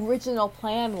his original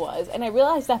plan was, and I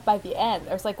realized that by the end.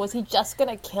 I was like, was he just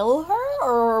gonna kill her,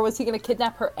 or was he gonna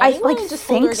kidnap her anyway and just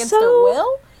hold her against her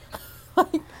will?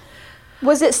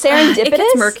 Was it serendipitous? It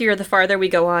gets murkier the farther we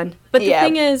go on. But the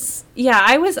thing is,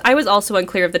 I was also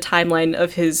unclear of the timeline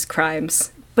of his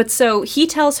crimes. But so he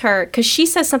tells her, because she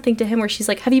says something to him where she's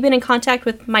like, have you been in contact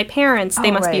with my parents?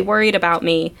 They must be worried about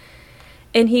me.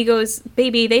 And he goes,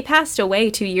 baby, they passed away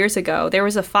 2 years ago. There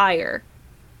was a fire.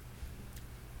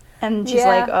 And she's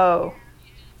like, oh.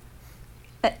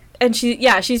 And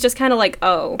she's just kind of like,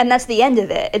 oh. And that's the end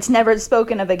of it. It's never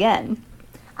spoken of again.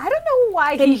 I don't know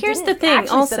why he here's the thing,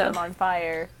 actually also. set them on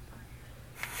fire.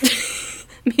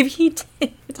 Maybe he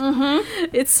did. Mm-hmm.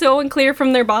 It's so unclear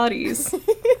from their bodies.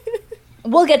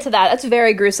 We'll get to that. That's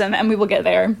very gruesome, and we will get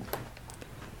there.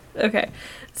 Okay.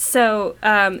 So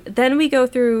then we go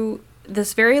through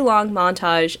this very long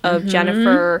montage of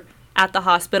Jennifer at the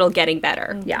hospital getting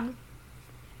better. Yeah.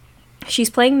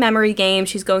 She's playing memory games.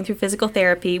 She's going through physical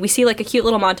therapy. We see like a cute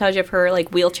little montage of her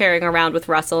like wheelchairing around with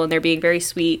Russell, and they're being very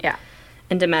sweet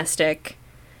and domestic.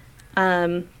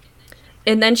 And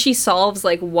then she solves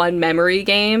like one memory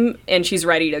game, and she's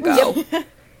ready to go. Yep.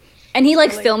 And he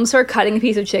like films her cutting a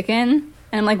piece of chicken,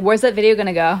 and I'm like, "Where's that video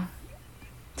gonna go?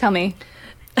 Tell me."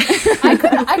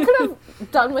 I could have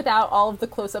done without all of the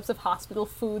close-ups of hospital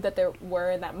food that there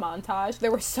were in that montage. There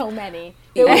were so many.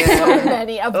 There were so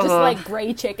many of just like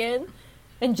gray chicken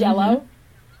and Jell-O.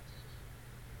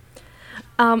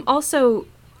 Also,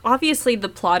 obviously the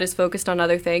plot is focused on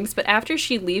other things, but after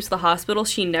she leaves the hospital,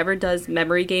 she never does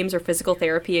memory games or physical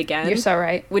therapy again. You're so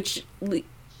right. Which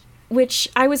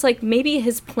I was like, maybe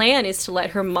his plan is to let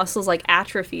her muscles like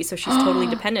atrophy, so she's totally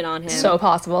dependent on him. So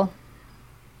possible.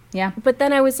 Yeah. But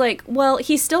then I was like, well,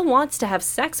 he still wants to have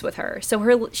sex with her,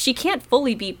 so she can't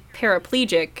fully be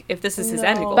paraplegic if this is his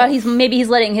end goal. But maybe he's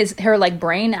letting her like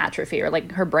brain atrophy, or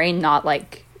like her brain not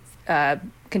like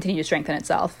continue to strengthen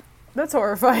itself. That's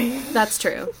horrifying. That's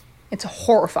true. It's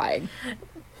horrifying.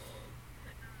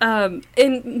 And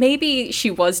maybe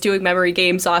she was doing memory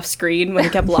games off screen when he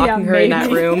kept locking her in that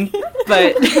room.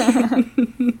 But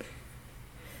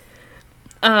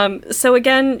so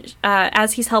again,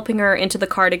 as he's helping her into the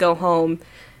car to go home,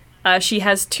 she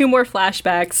has 2 more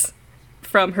flashbacks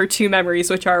from her 2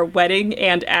 memories, which are wedding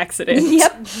and accident.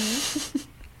 Yep.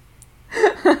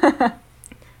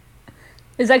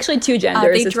 There's actually 2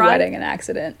 genders. It's wedding and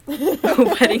accident.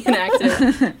 Wedding and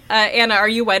accident. Anna, are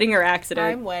you wedding or accident?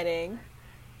 I'm wedding.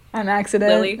 I'm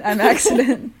accident. Lily? I'm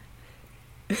accident.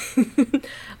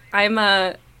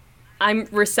 I'm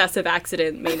recessive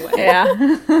accident, main way.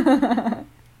 Yeah.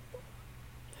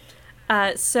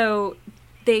 So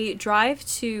they drive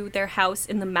to their house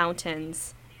in the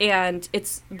mountains, and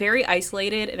it's very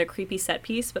isolated and a creepy set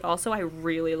piece, but also I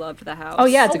really loved the house. Oh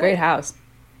yeah, it's a great house.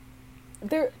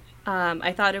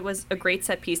 I thought it was a great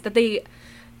set piece that they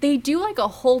do like a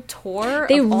whole tour.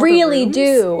 They of all really the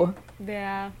do.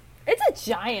 Yeah. It's a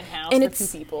giant house and for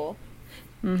 2 people.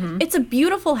 Mm-hmm. It's a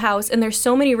beautiful house, and there's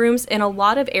so many rooms in a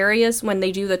lot of areas when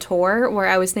they do the tour where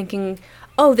I was thinking,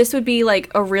 oh, this would be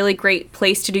like a really great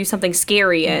place to do something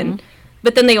scary in.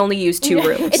 But then they only use 2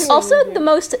 rooms. It's also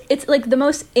it's like the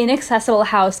most inaccessible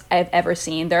house I've ever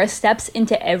seen. There are steps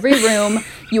into every room.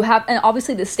 And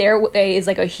obviously the stairway is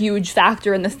like a huge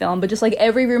factor in the film, but just like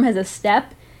every room has a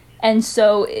step. And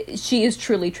so she is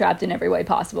truly trapped in every way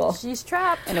possible. She's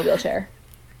trapped. In a wheelchair.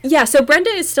 Yeah, so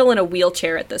Brenda is still in a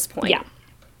wheelchair at this point. Yeah.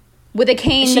 With a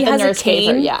cane she that has the nurse a cane,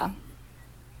 gave her, yeah.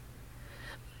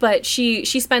 But she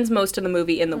spends most of the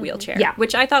movie in the wheelchair. Yeah.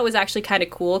 Which I thought was actually kind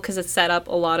of cool because it set up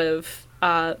a lot of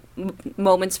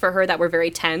moments for her that were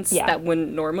very tense that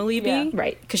wouldn't normally be. Yeah.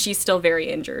 Right. Because she's still very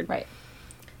injured. Right.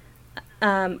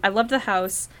 I loved the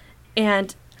house,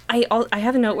 and I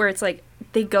have a note where it's like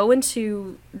they go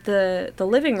into the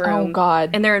living room. Oh,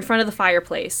 God. And they're in front of the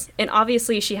fireplace. And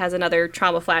obviously she has another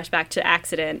trauma flashback to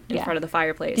accident in front of the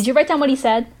fireplace. Did you write down what he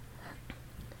said?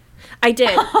 I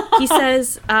did. He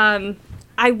says,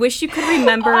 I wish you could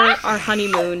remember our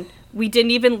honeymoon. We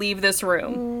didn't even leave this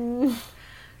room.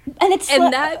 And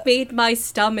that made my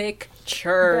stomach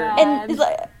churn. And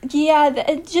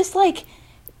just like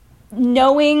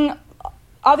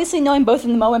obviously knowing both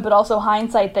in the moment, but also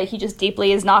hindsight that he just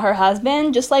deeply is not her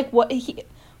husband. Just like what does he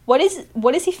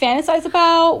fantasize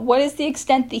about? What is the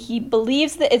extent that he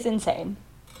believes that is insane?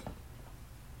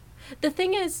 The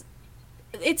thing is,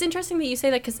 it's interesting that you say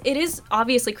that, because it is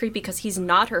obviously creepy because he's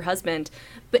not her husband.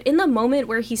 But in the moment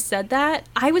where he said that,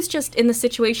 I was just in the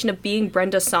situation of being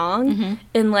Brenda Song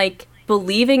and, like,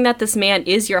 believing that this man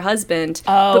is your husband,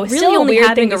 Oh, but still really a only weird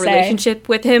having thing a to say. relationship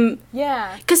with him.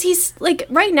 Yeah. Because he's, like,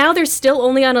 right now they're still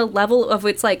only on a level of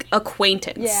it's, like,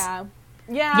 acquaintance. Yeah.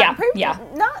 Yeah, yeah.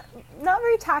 Not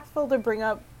very tactful to bring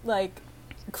up, like,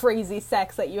 crazy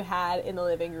sex that you had in the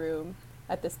living room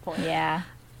at this point. Yeah.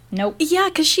 Nope. Yeah,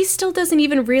 because she still doesn't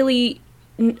even really...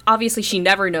 Obviously, she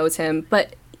never knows him,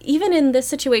 but even in this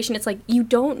situation, it's like, you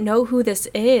don't know who this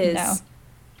is. No.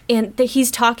 And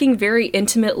he's talking very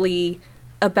intimately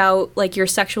about, like, your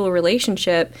sexual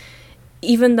relationship,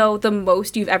 even though the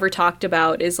most you've ever talked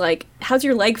about is, like, how's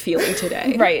your leg feeling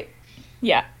today? Right.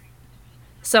 Yeah.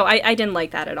 So I didn't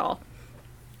like that at all.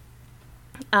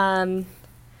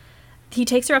 He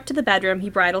takes her up to the bedroom. He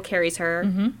bridal carries her.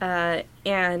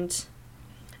 And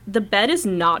the bed is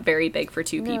not very big for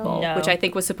two people, No. which I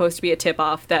think was supposed to be a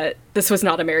tip-off that this was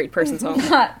not a married person's home.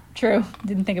 Not true.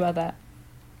 Didn't think about that.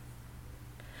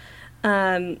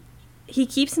 He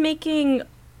keeps making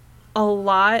a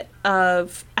lot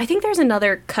of... I think there's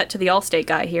another cut to the Allstate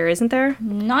guy here, isn't there?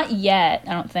 Not yet,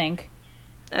 I don't think.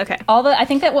 Okay. I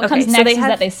think that what Okay, comes so next they is have-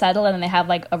 that they settle and then they have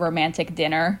like a romantic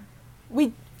dinner.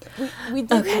 We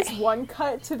did Okay. this one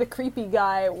cut to the creepy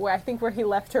guy where he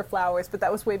left her flowers, but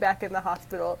that was way back in the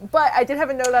hospital. But I did have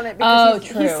a note on it because he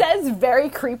true. says very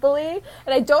creepily,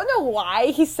 and I don't know why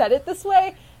he said it this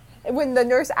way. When the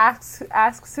nurse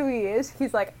asks who he is,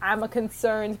 he's like, "I'm a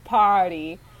concerned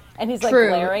party," and he's like True,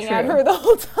 glaring at true. her the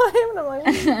whole time. And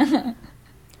I'm like,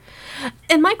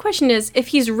 And my question is, if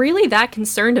he's really that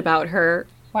concerned about her,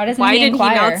 Why doesn't why he did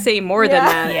inquire? he not say more than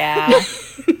that?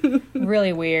 Yeah.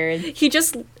 Really weird. He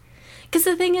just... Because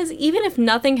the thing is, even if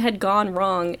nothing had gone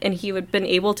wrong and he had been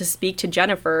able to speak to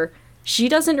Jennifer, she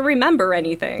doesn't remember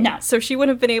anything. No. So she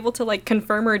wouldn't have been able to, like,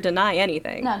 confirm or deny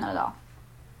anything. No, not at all.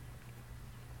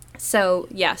 So,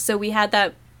 yeah. So we had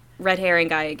that red herring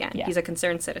guy again. Yeah. He's a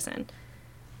concerned citizen.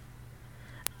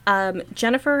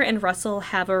 Jennifer and Russell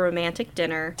have a romantic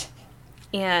dinner,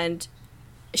 and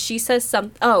she says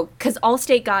because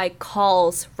Allstate guy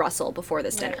calls Russell before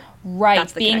this dinner. Right,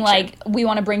 That's the being connection. like, we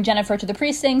want to bring Jennifer to the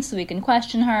precinct so we can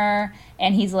question her.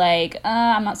 And he's like,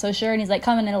 I'm not so sure. And he's like,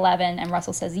 come in at 11. And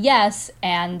Russell says yes,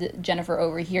 and Jennifer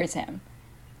overhears him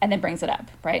and then brings it up,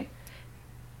 right?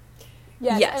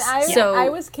 yes. Yes. And So- I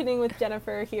was kidding with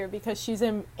Jennifer here because she's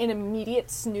an immediate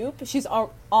snoop. She's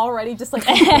already just like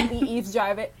completely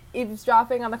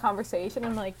eavesdropping on the conversation.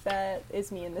 I'm like, that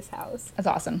is me in this house. That's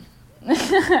awesome.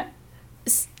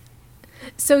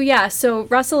 So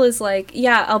Russell is like,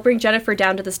 yeah, I'll bring Jennifer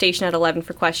down to the station at 11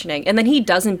 for questioning. And then he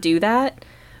doesn't do that,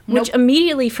 which Nope.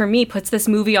 immediately for me puts this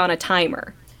movie on a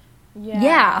timer.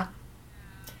 Yeah.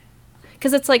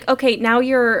 Because it's like, okay, now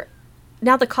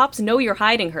the cops know you're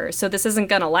hiding her, so this isn't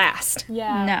gonna last.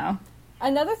 Yeah. No.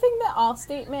 Another thing that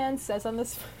Allstate man says on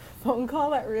this phone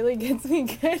call that really gets me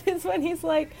good is when he's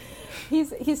like,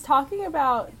 he's talking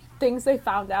about things they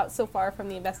found out so far from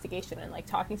the investigation and like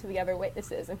talking to the other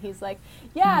witnesses, and he's like,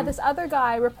 yeah, this other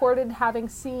guy reported having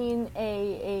seen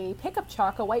a pickup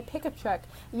truck, a white pickup truck,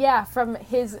 yeah, from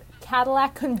his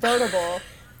Cadillac convertible.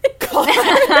 car.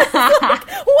 Like,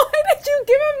 why did you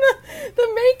give him the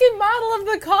make and model of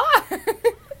the car?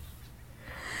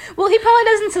 Well, he probably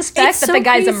doesn't suspect It's that so the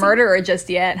guy's a crazy. murderer just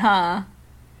yet, huh?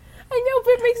 I know,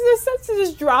 but it makes no sense to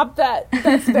just drop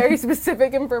that's very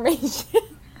specific information.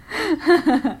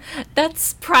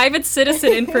 That's private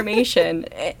citizen information.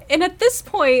 And at this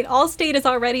point, Allstate is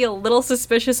already a little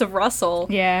suspicious of Russell.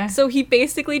 Yeah. So he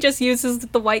basically just uses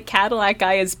the white Cadillac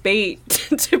guy as bait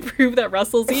to prove that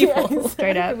Russell's evil. Yeah,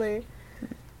 Straight up. exactly.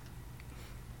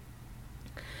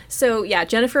 So, yeah,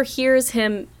 Jennifer hears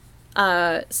him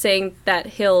saying that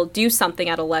he'll do something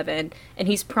at 11, and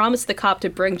he's promised the cop to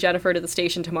bring Jennifer to the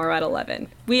station tomorrow at 11.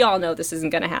 We all know this isn't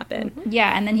going to happen.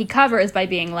 Yeah, and then he covers by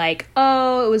being like,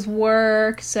 oh, it was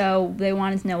work, so they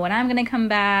wanted to know when I'm going to come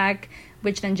back,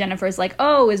 which then Jennifer's like,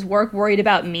 oh, is work worried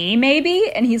about me, maybe?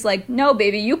 And he's like, no,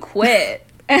 baby, you quit.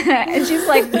 And she's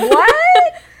like,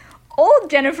 what? Old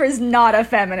Jennifer's not a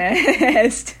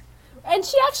feminist. And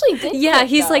she actually did. Yeah, quit,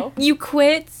 he's though. like, you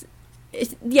quit.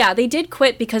 Yeah, they did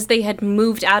quit because they had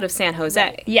moved out of San Jose.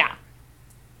 Right. Yeah.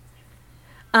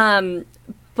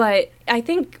 But I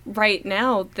think right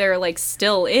now they're like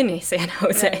still in San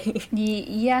Jose. Right.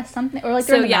 Yeah, something. Or like,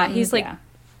 So, they're in the yeah, mountains, he's like- yeah.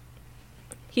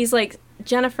 He's like,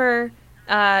 Jennifer,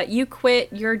 you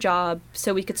quit your job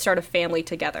so we could start a family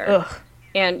together. Ugh.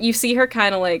 And you see her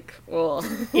kind of like, well,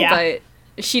 Yeah.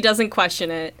 but she doesn't question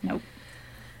it. Nope.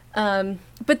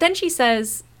 But then she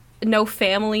says, no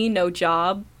family, no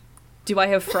job. do I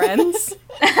have friends?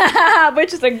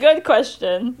 Which is a good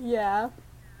question. Yeah.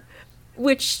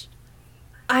 Which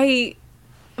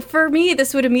for me,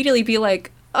 this would immediately be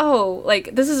like, oh,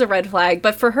 like, this is a red flag,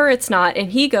 but for her it's not.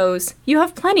 And he goes, you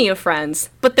have plenty of friends,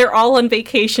 but they're all on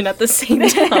vacation at the same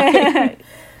time.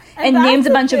 And names a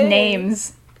bunch of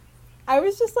names. I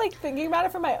was just, like, thinking about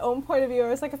it from my own point of view. I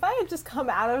was like, if I had just come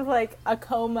out of, like, a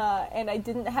coma and I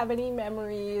didn't have any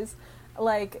memories,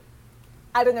 like,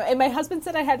 I don't know. And my husband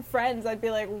said I had friends. I'd be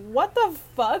like, what the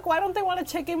fuck? Why don't they want to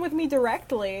check in with me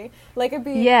directly? Like, it'd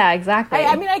be... Yeah, exactly.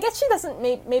 I mean, I guess she doesn't...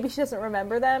 Maybe she doesn't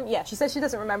remember them. Yeah, she says she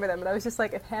doesn't remember them. But I was just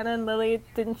like, if Hannah and Lily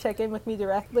didn't check in with me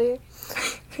directly...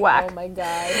 Whack. Oh, my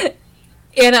God.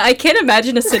 And I can't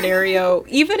imagine a scenario,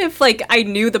 even if, like, I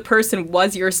knew the person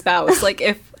was your spouse. Like,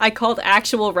 if I called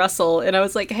actual Russell and I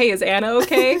was like, hey, is Anna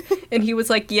okay? And he was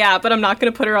like, yeah, but I'm not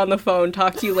going to put her on the phone.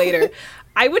 Talk to you later.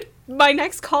 My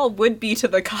next call would be to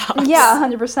the cops. Yeah,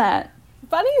 100%.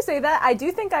 Funny you say that. I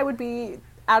do think I would be,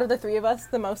 out of the three of us,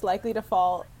 the most likely to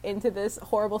fall into this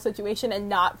horrible situation and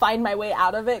not find my way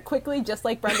out of it quickly, just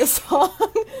like Brenda's song.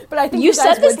 But I think You you guys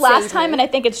said this would last save time, me. and I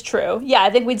think it's true. Yeah, I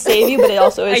think we'd save you, but it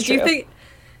also is I true. do think...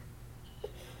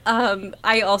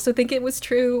 I also think it was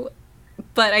true,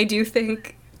 but I do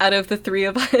think out of the three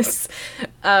of us,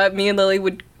 me and Lily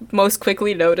would most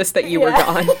quickly notice that you were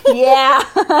gone. Yeah.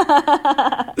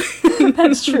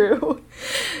 That's true.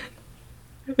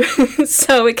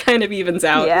 So it kind of evens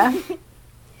out. Yeah.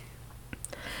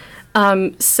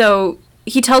 So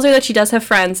he tells her that she does have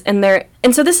friends, and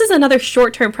so this is another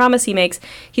short-term promise he makes.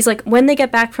 He's like, when they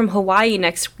get back from Hawaii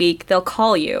next week, they'll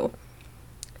call you.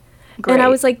 Great. And I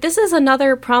was like, this is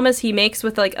another promise he makes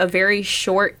with, like, a very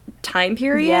short time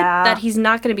period that he's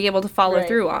not going to be able to follow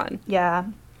through on. Yeah.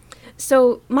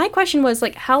 So my question was,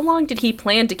 like, how long did he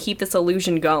plan to keep this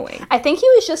illusion going? I think he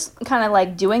was just kind of,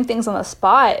 like, doing things on the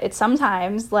spot. It's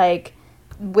sometimes, like,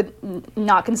 with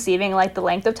not conceiving, like, the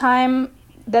length of time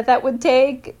that would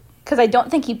take. Because I don't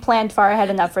think he planned far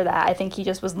ahead enough for that. I think he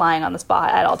just was lying on the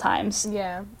spot at all times.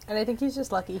 Yeah, and I think he's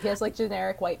just lucky. He has, like,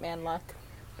 generic white man luck.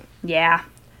 Yeah.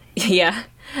 Yeah.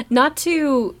 Not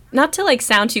to like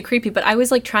sound too creepy, but I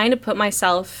was like trying to put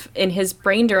myself in his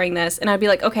brain during this, and I'd be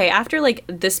like, okay, after like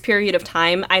this period of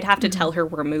time, I'd have to tell her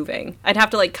we're moving. I'd have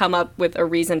to like come up with a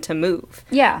reason to move.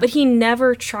 Yeah. But he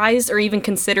never tries or even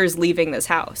considers leaving this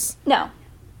house. No.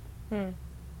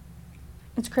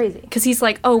 It's crazy. Because he's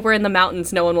like, oh, we're in the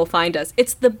mountains, no one will find us.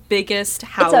 It's the biggest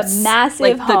house. It's a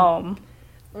massive home.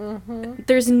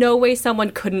 There's no way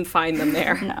someone couldn't find them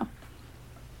there. No.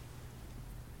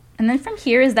 And then from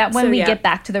here, is that when So, we yeah. get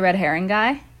back to the red herring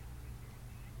guy?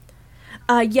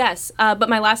 Yes, but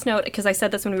my last note, because I said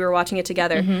this when we were watching it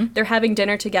together, they're having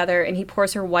dinner together, and he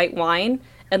pours her white wine,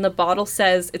 and the bottle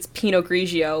says it's Pinot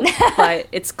Grigio, but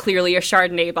it's clearly a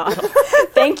Chardonnay bottle.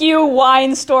 Thank you,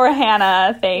 Wine Store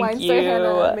Hannah. Thank Wine you. Star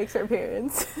Hannah makes her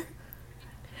appearance.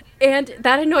 And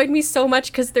that annoyed me so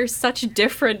much because they're such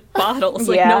different bottles.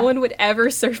 Like, Yeah. no one would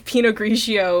ever serve Pinot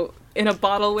Grigio in a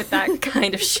bottle with that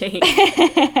kind of shape.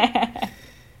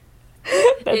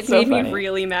 It so made funny. me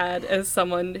really mad as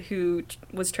someone who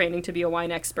was training to be a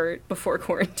wine expert before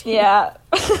quarantine. Yeah.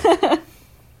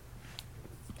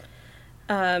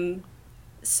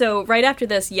 So right after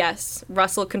this, yes,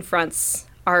 Russell confronts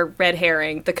our red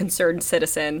herring, the concerned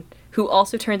citizen, who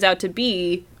also turns out to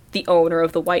be the owner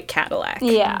of the white Cadillac.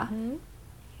 Yeah.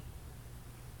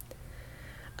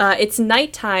 It's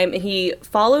nighttime, and he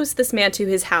follows this man to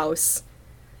his house,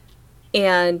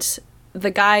 and the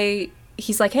guy,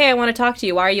 he's like, hey, I want to talk to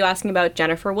you. Why are you asking about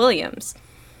Jennifer Williams?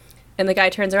 And the guy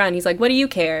turns around, and he's like, what do you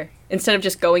care? Instead of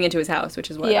just going into his house, which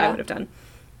is what I would have done.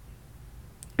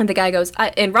 And the guy goes,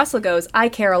 and Russell goes, I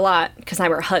care a lot because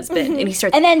I'm her husband. And he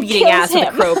starts And then beating kills ass with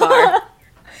a him. crowbar.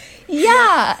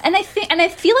 Yeah, and I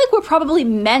feel like we're probably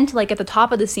meant, like, at the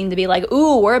top of the scene to be like,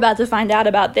 ooh, we're about to find out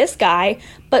about this guy,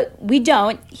 but we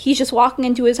don't. He's just walking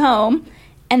into his home,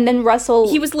 and then Russell...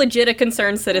 He was legit a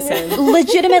concerned citizen.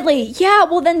 legitimately, yeah,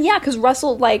 well then, yeah, because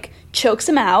Russell, like, chokes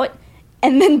him out,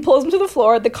 and then pulls him to the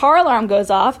floor, the car alarm goes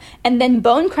off, and then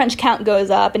Bone Crunch count goes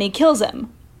up, and he kills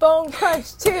him. Bone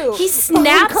Crunch 2. He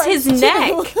snaps his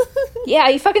neck. Yeah,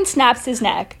 he fucking snaps his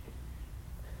neck.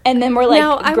 And then we're like,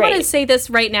 Now, I great. want to say this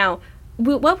right now.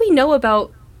 What we know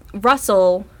about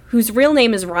Russell, whose real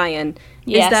name is Ryan,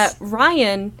 Yes. is that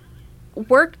Ryan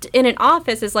worked in an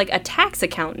office as, like, a tax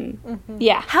accountant.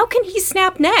 Yeah. How can he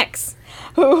snap necks?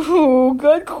 Ooh,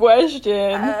 good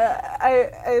question.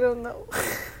 I don't know.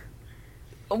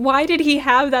 Why did he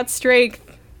have that strength?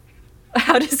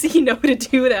 How does he know to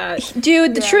do that?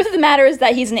 Dude, the truth of the matter is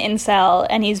that he's an incel,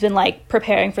 and he's been, like,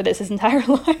 preparing for this his entire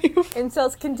life.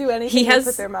 Incels can do anything He they has-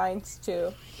 put their minds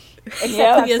to.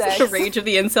 Yep. He has sex. the rage of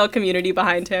the incel community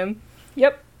behind him.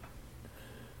 Yep.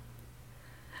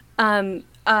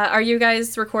 Are you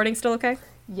guys recording still okay?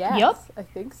 Yes, Yep. I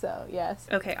think so. Yes.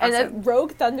 Okay, And a awesome.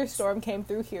 rogue thunderstorm came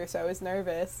through here, so I was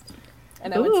nervous,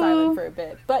 and I went silent for a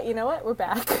bit. But you know what? We're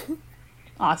back.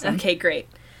 Awesome. Okay, great.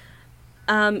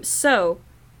 So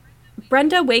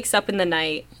Brenda wakes up in the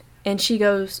night and she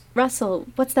goes, Russell,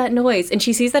 what's that noise? And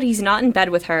she sees that he's not in bed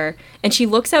with her, and she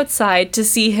looks outside to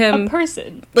see him, A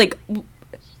person. like,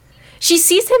 she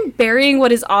sees him burying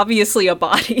what is obviously a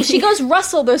body. She goes,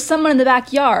 Russell, there's someone in the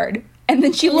backyard. And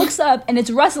then she looks up and it's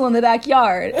Russell in the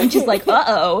backyard. And she's like,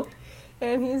 uh-oh.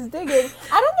 And he's digging.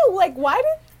 I don't know, like,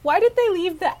 why did they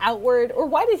leave the outward, or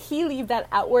why did he leave that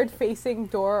outward facing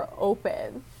door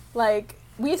open? Like,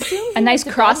 we assumed A nice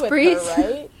cross breeze?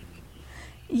 right?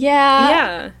 Yeah.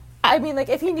 Yeah. I mean, like,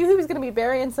 if he knew he was going to be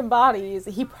burying some bodies,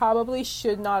 he probably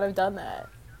should not have done that.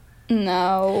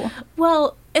 No.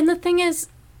 Well, and the thing is,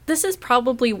 this is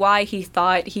probably why he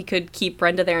thought he could keep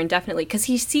Brenda there indefinitely, because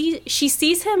she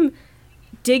sees him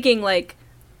digging, like,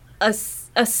 a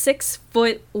 6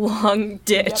 foot long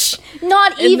ditch.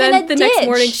 Not And even then a the ditch. next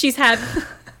morning she's had,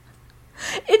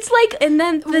 It's like and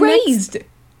then the raised.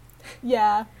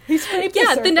 Yeah. He scraped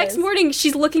Yeah, the the next surface. morning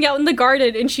she's looking out in the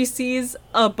garden and she sees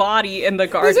a body in the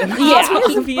There's garden. a, Yeah.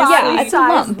 obviously Yeah, it's a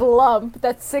body-sized lump. lump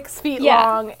that's 6 feet Yeah.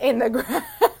 long in the grass.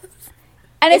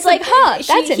 And it's like, huh,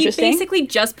 that's He interesting. basically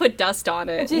just put dust on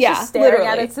it. She's Yeah, just staring at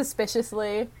literally. it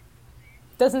suspiciously.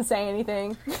 Doesn't say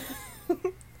anything.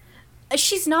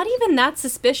 She's not even that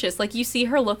suspicious. Like, you see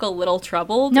her look a little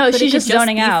troubled. No, but she's it could just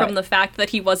zoning be out. from the fact that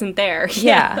he wasn't there.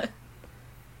 Yeah.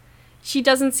 She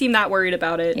doesn't seem that worried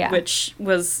about it, Yeah. which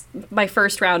was my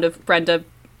first round of Brenda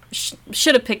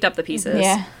should have picked up the pieces.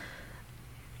 Yeah.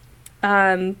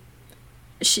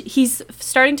 He's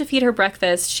starting to feed her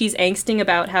breakfast. She's angsting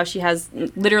about how she has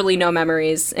literally no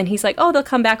memories. And he's like, oh, they'll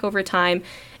come back over time.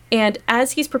 And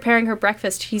as he's preparing her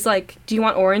breakfast, he's like, do you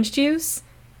want orange juice?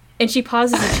 And she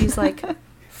pauses and she's like,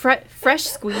 fresh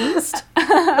squeezed?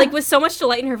 Like, with so much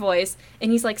delight in her voice.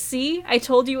 And he's like, see, I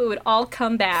told you it would all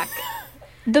come back.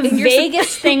 The you're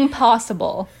vaguest thing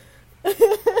possible.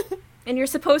 And you're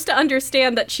supposed to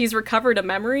understand that she's recovered a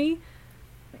memory,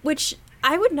 which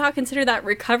I would not consider that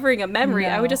recovering a memory.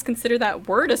 I would No. just consider that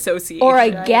word association. Or a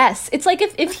guess. It's like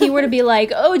if he were to be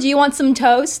like, oh, do you want some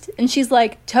toast? And she's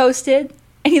like, toasted?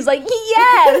 And he's like,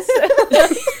 yes!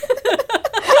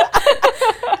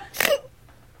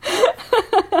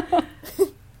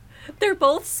 They're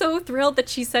both so thrilled that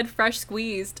she said fresh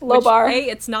squeezed. Low which, bar. A,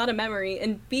 it's not a memory,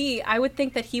 and B, I would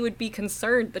think that he would be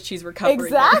concerned that she's recovering.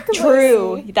 Exactly.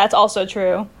 True. That's also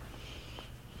true.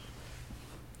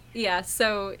 Yeah,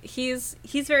 so he's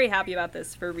very happy about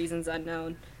this for reasons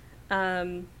unknown.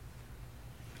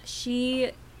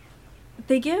 She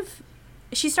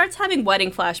starts having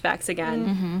wedding flashbacks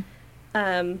again.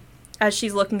 As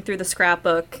she's looking through the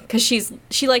scrapbook, because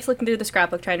she likes looking through the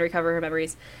scrapbook trying to recover her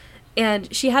memories.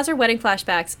 And she has her wedding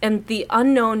flashbacks, and the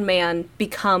unknown man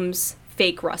becomes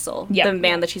fake Russell, Yep. the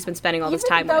man that she's been spending all this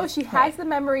time Even though with. she has the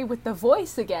memory with the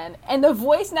voice again, and the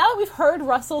voice, now that we've heard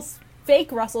fake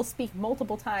Russell speak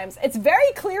multiple times, it's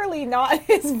very clearly not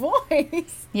his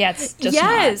voice. Yeah, it's just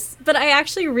Yes, but I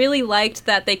actually really liked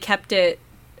that they kept it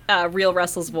real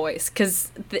Russell's voice,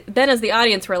 because then as the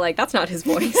audience we're like, that's not his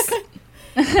voice.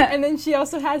 And then she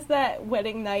also has that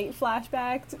wedding night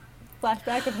flashback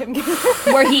of him giving her.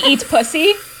 not. Where he eats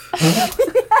pussy.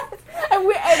 And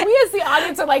we as the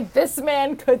audience are like, this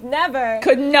man could never.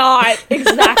 Could not.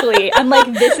 Exactly. I'm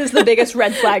like, this is the biggest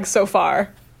red flag so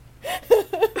far.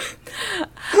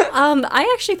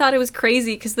 I actually thought it was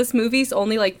crazy because this movie's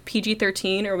only like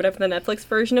PG-13 or whatever the Netflix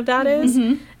version of that is.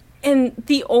 And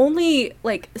the only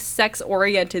like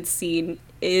sex-oriented scene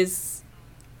is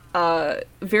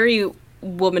very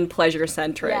woman pleasure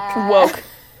centric. Yeah. Woke.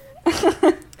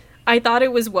 I thought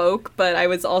it was woke, but I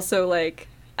was also like,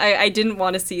 I didn't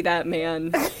want to see that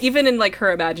man, even in like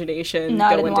her imagination, No, I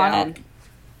going didn't want down.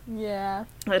 it. Yeah.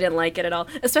 I didn't like it at all,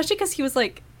 especially because he was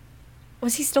like,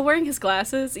 was he still wearing his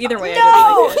glasses? Either way, No!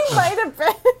 I didn't like He might have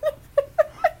been.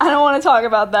 I don't want to talk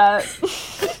about that.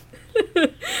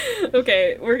 it.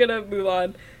 Okay, we're gonna move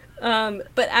on.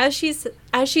 But as she's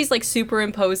like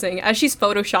superimposing, as she's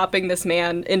photoshopping this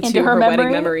man into her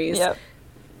wedding memories, Yep.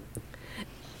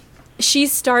 she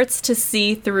starts to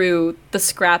see through the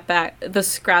scrapbook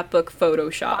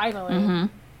Photoshop. Finally.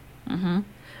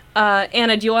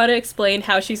 Anna, do you want to explain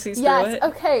how she sees through Yes. it?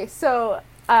 Okay. So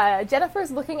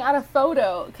Jennifer's looking at a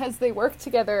photo because they work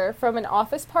together from an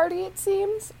office party, it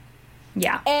seems.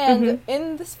 Yeah. And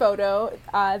in this photo,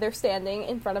 they're standing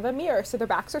in front of a mirror, so their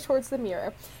backs are towards the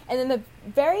mirror. And in the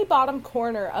very bottom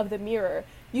corner of the mirror,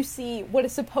 you see what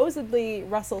is supposedly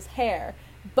Russell's hair,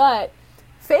 but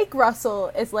fake Russell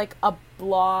is like a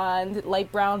blonde,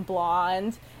 light brown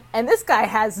blonde, and this guy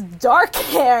has dark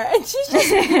hair, and she's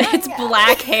just it's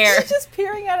black hair. She's just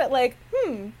peering at it like,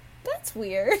 that's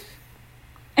weird.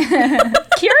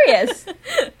 Curious.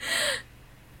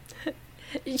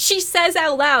 She says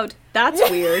out loud, "That's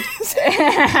weird."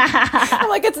 I'm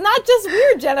like, it's not just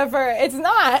weird, Jennifer. It's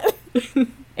not.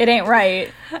 It ain't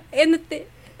right. And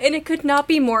and it could not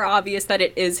be more obvious that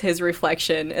it is his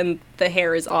reflection and the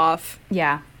hair is off.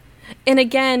 Yeah. And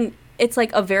again, it's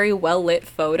like a very well lit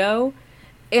photo,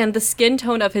 and the skin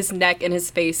tone of his neck and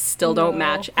his face still don't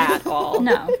match at all.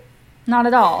 No, not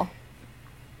at all.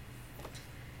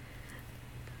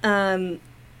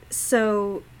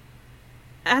 So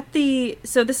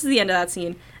this is the end of that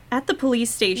scene. At the police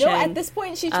station. No, at this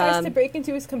point she tries to break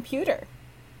into his computer.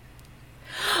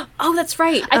 Oh, that's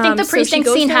right. I think the so she precinct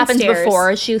goes scene happens downstairs.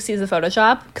 before she sees the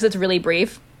Photoshop because it's really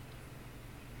brief.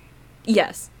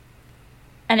 Yes.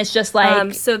 And it's just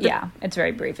like, so it's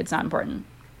very brief. It's not important.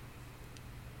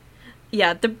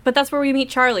 Yeah, but that's where we meet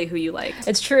Charlie, who you liked.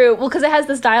 It's true. Well, because it has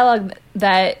this dialogue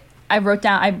that I wrote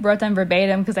down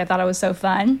verbatim because I thought it was so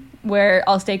fun, where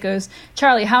Allstate goes,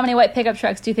 "Charlie, how many white pickup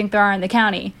trucks do you think there are in the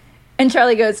county?" And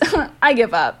Charlie goes, "I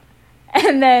give up."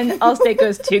 And then Allstate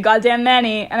goes, "Too goddamn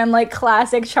many." And I'm like,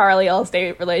 classic Charlie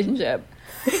Allstate relationship.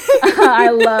 I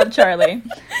love Charlie.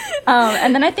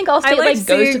 And then I think Allstate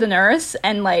goes to the nurse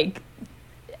and like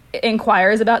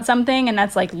inquires about something, and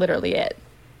that's like literally it.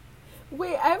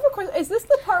 Wait, I have a question. Is this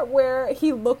the part where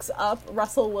he looks up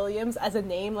Russell Williams as a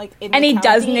name, like in and the he county,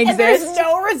 doesn't exist? And there's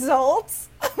no results.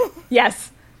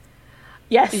 Yes.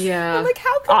 Yeah. I'm like,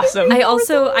 how could awesome. I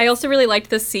also really liked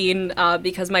this scene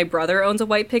because my brother owns a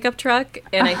white pickup truck,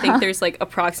 and I think there's like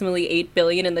approximately 8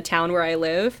 billion in the town where I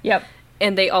live. Yep.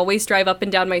 And they always drive up and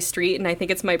down my street, and I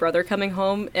think it's my brother coming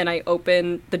home, and I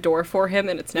open the door for him,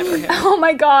 and it's never him. Oh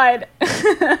my god.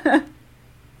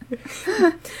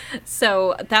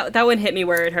 So that one hit me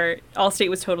where it hurt. Allstate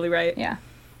was totally right. Yeah.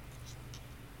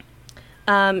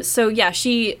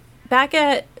 She back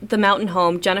at the mountain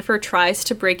home, Jennifer tries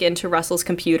to break into Russell's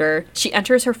computer. She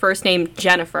enters her first name,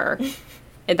 Jennifer,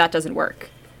 and that doesn't work.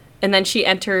 And then she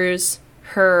enters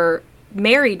her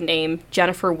married name,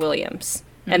 Jennifer Williams,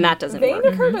 and that doesn't work.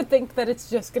 Vain of her to think that it's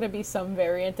just going to be some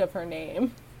variant of her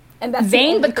name. And that's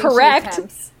vain the only but thing she correct.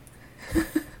 attempts.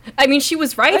 I mean, she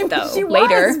was right, though. She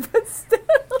later. was, but still.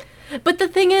 But the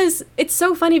thing is, it's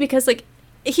so funny because, like,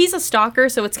 he's a stalker,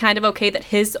 so it's kind of okay that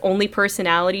his only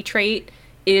personality trait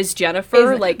is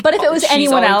Jennifer. But if it was she's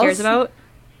anyone all he else, cares about,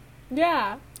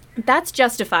 Yeah. that's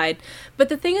justified. But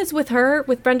the thing is, with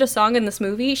Brenda Song in this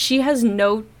movie, she has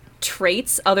no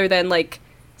traits other than, like,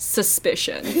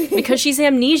 suspicion because she's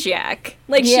amnesiac.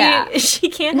 Like, she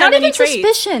can't not have any even traits.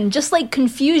 suspicion, just like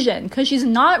confusion, because she's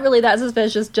not really that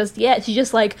suspicious just yet. She's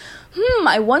just like,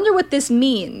 I wonder what this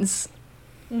means.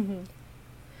 Mm-hmm.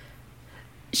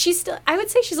 She's still, I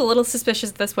would say she's a little suspicious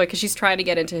at this point because she's trying to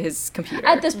get into his computer.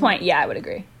 At this point, yeah, I would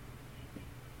agree.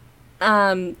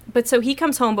 But so he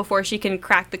comes home before she can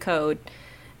crack the code,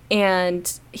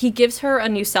 and he gives her a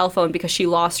new cell phone because she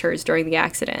lost hers during the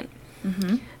accident.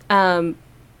 Mm-hmm.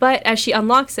 But as she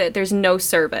unlocks it, there's no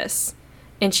service.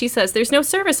 And she says, "There's no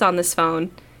service on this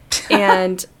phone."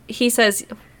 And he says,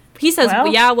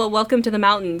 well, welcome to the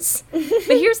mountains. But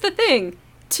here's the thing.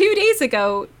 2 days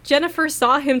ago, Jennifer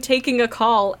saw him taking a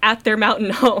call at their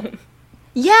mountain home.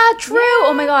 Yeah, true. Yeah.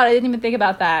 Oh my god, I didn't even think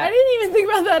about that. I didn't even think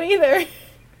about that either.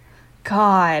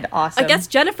 God, awesome. I guess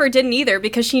Jennifer didn't either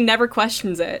because she never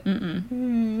questions it.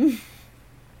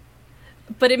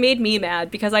 But it made me mad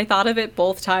because I thought of it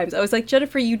both times. I was like,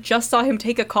 Jennifer, you just saw him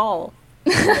take a call.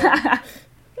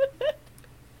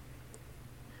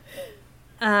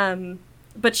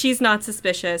 But she's not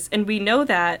suspicious. And we know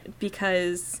that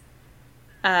because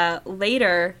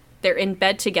later they're in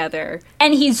bed together.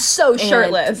 And he's so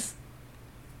shirtless.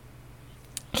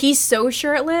 He's so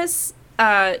shirtless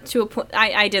to a point.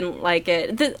 I didn't like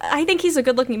it. I think he's a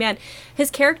good-looking man. His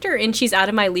character in She's Out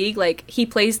of My League, like, he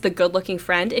plays the good-looking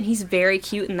friend, and he's very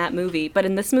cute in that movie. But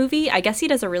in this movie, I guess he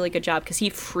does a really good job because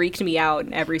he freaked me out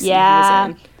in every scene he was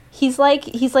in. He's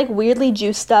like weirdly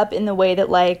juiced up in the way that,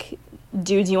 like,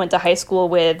 dudes you went to high school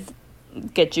with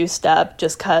get juiced up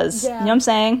just because. You know what I'm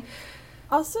saying?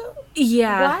 Also,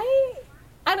 yeah. Why?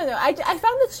 I don't know. I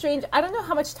found it strange. I don't know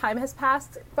how much time has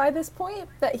passed by this point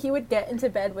that he would get into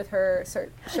bed with her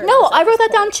shirt. No, I wrote that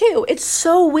down too. It's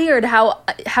so weird how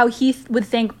he would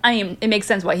think. I mean, it makes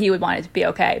sense why he would want it to be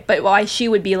okay, but why she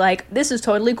would be like, "This is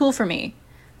totally cool for me."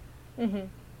 Mm-hmm.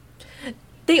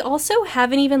 They also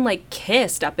haven't even, like,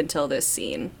 kissed up until this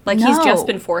scene. Like, he's just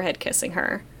been forehead kissing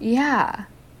her. Yeah.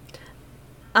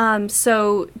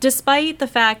 So despite the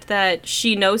fact that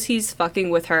she knows he's fucking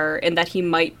with her and that he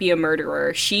might be a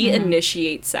murderer, she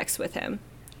initiates sex with him.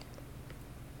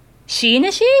 She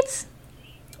initiates?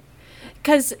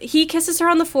 Because he kisses her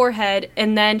on the forehead,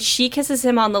 and then she kisses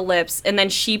him on the lips, and then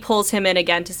she pulls him in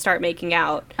again to start making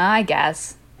out. I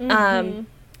guess. She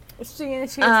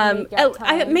initiates makeout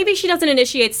time. Maybe she doesn't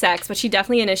initiate sex, but she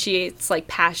definitely initiates, like,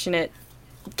 passionate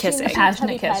kissing.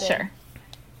 Passionate heavy kiss, petting. sure.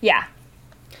 Yeah.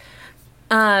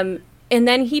 And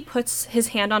then he puts his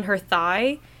hand on her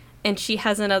thigh, and she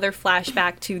has another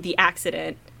flashback to the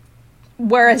accident.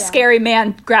 Where a scary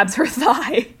man grabs her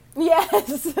thigh.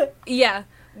 Yes. Yeah,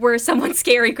 where someone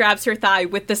scary grabs her thigh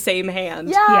with the same hand.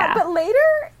 Yeah, but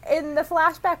later in the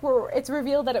flashback where it's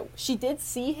revealed that she did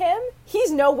see him,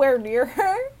 he's nowhere near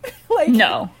her. Like,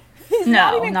 No. he's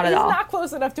No, not not at all. He's not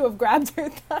close enough to have grabbed her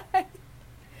thigh.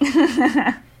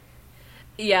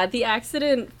 Yeah, the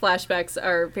accident flashbacks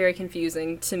are very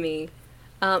confusing to me.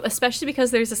 Especially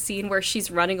because there's a scene where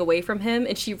she's running away from him,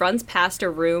 and she runs past a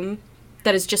room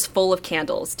that is just full of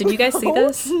candles. Did you guys see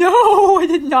this? No, I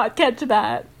did not catch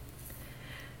that.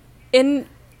 In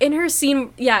her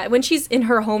scene, yeah, when she's in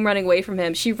her home running away from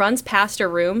him, she runs past a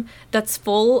room that's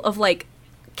full of, like,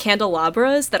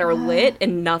 candelabras that are lit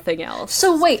and nothing else.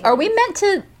 So wait, are we meant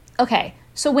to... Okay,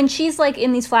 so when she's, like,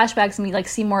 in these flashbacks, and we, like,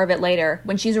 see more of it later,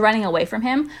 when she's running away from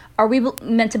him, are we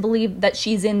meant to believe that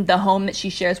she's in the home that she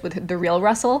shares with the real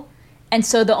Russell? And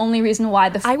so the only reason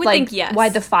why I would think yes. why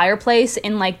the fireplace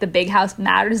in, like, the big house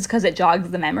matters is because it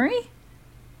jogs the memory?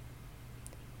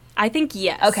 I think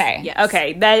yes. Okay, yes.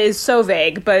 okay, that is so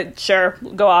vague, but sure,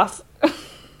 go off.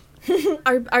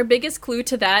 Our biggest clue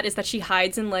to that is that she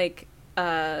hides in, like,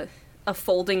 a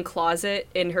folding closet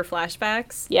in her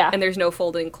flashbacks. Yeah. And there's no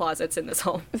folding closets in this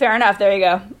home. Fair enough, there you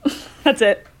go. That's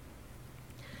it.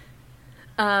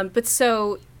 But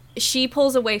so she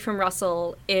pulls away from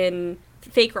Russell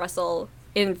fake Russell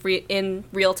in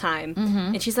real time.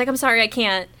 And she's like, I'm sorry, I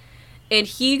can't. And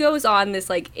he goes on this,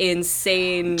 like,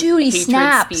 insane Dude, he hatred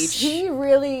snaps. speech. He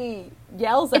really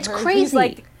yells at It's her.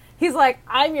 crazy. He's like,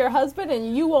 I'm your husband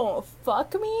and you won't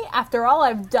fuck me after all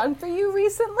I've done for you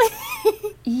recently.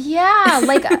 Yeah,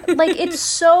 like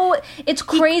it's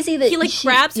crazy that He, like, she,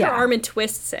 grabs yeah. her arm and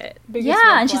twists it. Biggest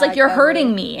Yeah, red and she's like, flag you're ever.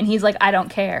 hurting me. And he's like, I don't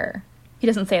care. He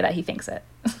doesn't say that, he thinks it.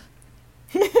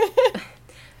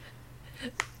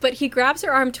 But he grabs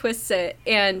her arm, twists it,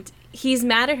 and he's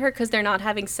mad at her because they're not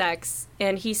having sex.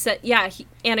 And he said,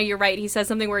 Anna, you're right. He says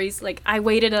something where he's like, I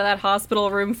waited in that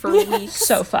hospital room for weeks.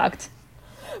 So fucked.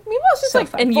 Meanwhile, she's So like,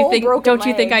 fucked. And full you think, broken don't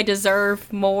you think I leg.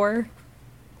 deserve more?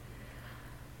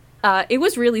 It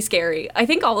was really scary. I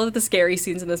think all of the scary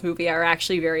scenes in this movie are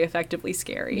actually very effectively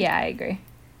scary. Yeah, I agree.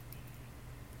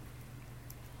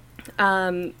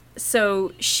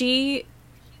 So she's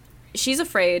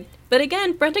afraid, but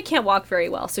again, Brenda can't walk very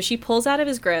well, so she pulls out of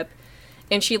his grip,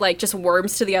 and she, like, just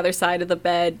worms to the other side of the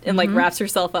bed and, like, wraps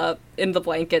herself up in the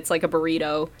blankets like a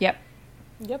burrito. Yep.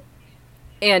 Yep.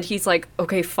 And he's like,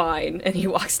 okay, fine, and he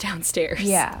walks downstairs.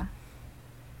 Yeah.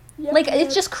 Yep. Like,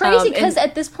 it's just crazy and- because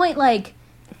at this point, like,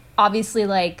 obviously,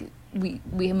 like,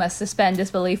 we must suspend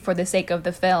disbelief for the sake of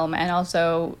the film and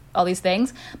also all these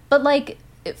things. But, like,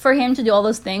 for him to do all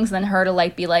those things and then her to,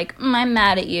 like, be like, I'm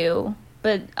mad at you,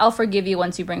 but I'll forgive you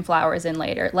once you bring flowers in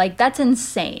later. Like, that's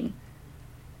insane.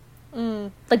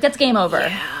 Like, that's game over.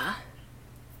 Yeah.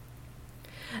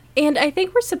 And I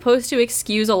think we're supposed to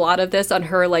excuse a lot of this on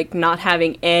her, like, not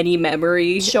having any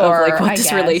memory Sure, of, like, what I this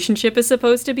guess. relationship is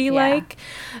supposed to be like.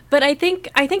 But I think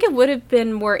it would have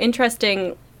been more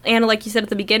interesting, Anna, like you said at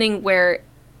the beginning, where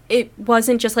it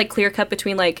wasn't just, like, clear-cut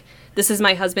between, like, this is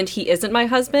my husband, he isn't my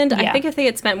husband. Yeah. I think if they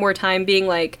had spent more time being,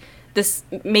 like,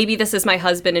 maybe this is my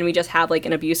husband and we just have, like,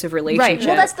 an abusive relationship. Right.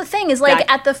 Well, that's the thing is, like,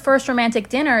 That- at the first romantic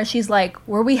dinner, she's like,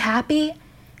 were we happy?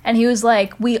 And he was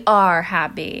like, we are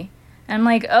happy. And I'm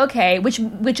like, okay, which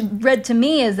read to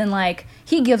me is in, like,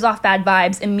 he gives off bad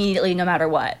vibes immediately no matter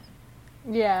what.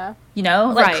 Yeah. You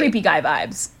know? Like, Right. creepy guy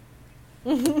vibes.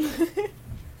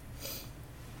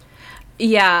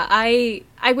 Yeah, I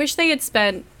wish they had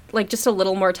spent, like, just a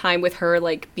little more time with her,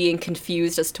 like, being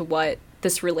confused as to what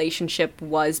this relationship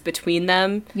was between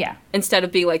them. Yeah. Instead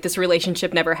of being like, this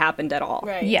relationship never happened at all.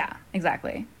 Right. Yeah,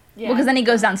 exactly. Yeah. Well, because then he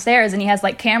goes downstairs and he has,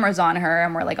 like, cameras on her,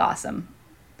 and we're like, awesome.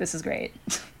 This is great.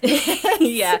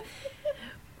 Yeah.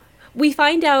 We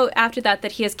find out after that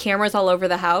he has cameras all over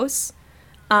the house,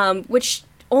 which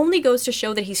only goes to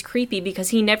show that he's creepy because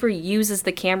he never uses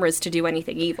the cameras to do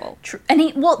anything evil.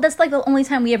 And that's, like, the only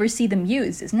time we ever see them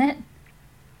used, isn't it?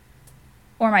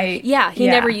 Or am I... Yeah, he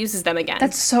never uses them again.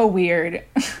 That's so weird.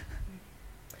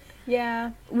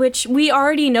 Yeah. Which we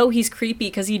already know he's creepy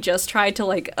because he just tried to,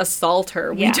 like, assault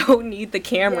her. Yeah. We don't need the Yeah,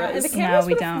 cameras. and the cameras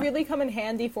we would don't. really come in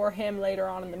handy for him later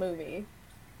on in the movie.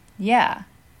 Yeah.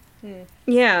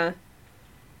 Yeah.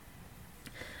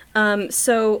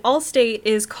 So Allstate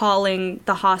is calling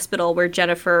the hospital where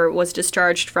Jennifer was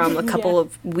discharged from a couple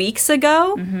of weeks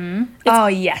ago. Oh,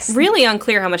 yes. Really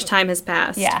unclear how much time has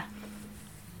passed. Yeah.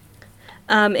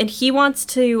 And he wants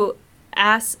to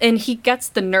ask, and he gets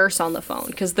the nurse on the phone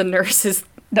because the nurse is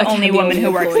The only woman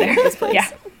who works employee at there. this place.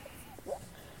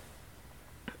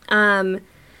 Yeah.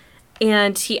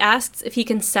 And he asks if she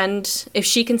can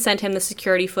send him the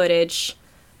security footage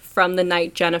from the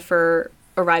night Jennifer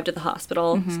arrived at the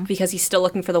hospital because he's still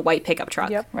looking for the white pickup truck.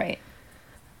 Yep. Right.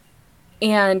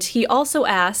 And he also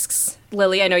asks,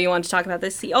 Lily, I know you wanted to talk about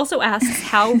this. He also asks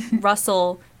how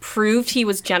Russell proved he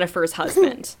was Jennifer's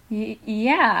husband.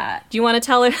 Yeah. Do you want to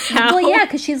tell her how? Well, yeah,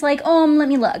 because she's like, let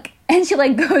me look. And she,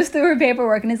 like, goes through her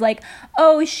paperwork and is like,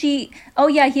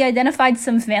 yeah, he identified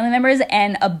some family members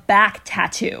and a back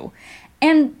tattoo.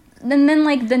 And then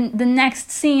like, the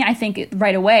next scene, I think,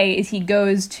 right away, is he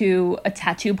goes to a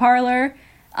tattoo parlor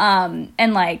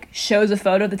and, like, shows a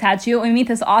photo of the tattoo. And we meet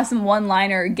this awesome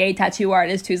one-liner gay tattoo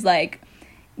artist who's like,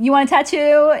 you want a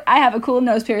tattoo? I have a cool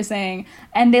nose piercing.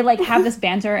 And they, like, have this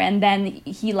banter, and then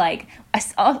he, like, I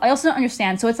also don't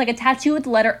understand. So it's, like, a tattoo with the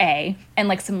letter A and,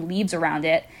 like, some leaves around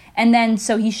it. And then,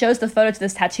 so he shows the photo to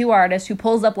this tattoo artist who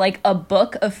pulls up, like, a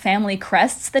book of family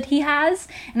crests that he has.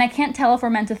 And I can't tell if we're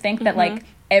meant to think that, like,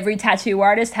 every tattoo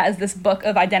artist has this book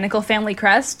of identical family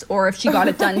crests, or if she got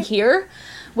it done here,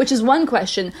 which is one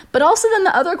question. But also then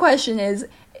the other question is,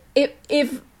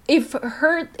 if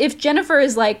Jennifer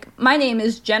is like, my name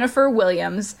is Jennifer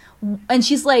Williams, and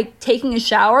she's like taking a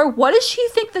shower, what does she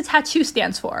think the tattoo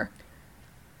stands for?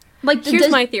 Like, Here's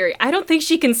my theory. I don't think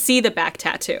she can see the back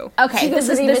tattoo. Okay, this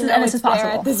is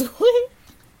possible. At this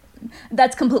point.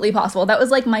 That's completely possible. That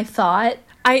was like my thought.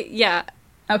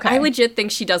 Okay. I legit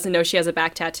think she doesn't know she has a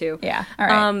back tattoo. Yeah. All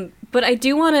right. But I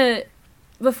do want to,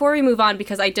 before we move on,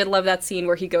 because I did love that scene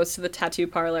where he goes to the tattoo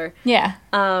parlor. Yeah.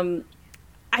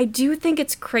 I do think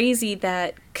it's crazy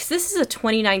that, because this is a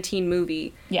 2019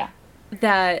 movie, Yeah.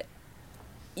 that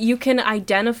you can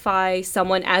identify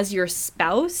someone as your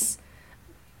spouse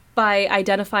by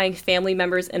identifying family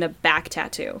members in a back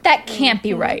tattoo. That can't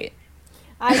be right.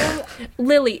 I don't.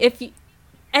 Lily, if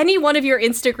any one of your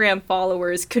Instagram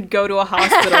followers could go to a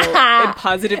hospital and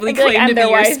positively I'd be like, claim I'm to be their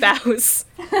your wife. spouse.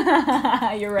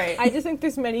 You're right. I just think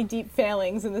there's many deep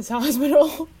failings in this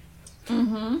hospital.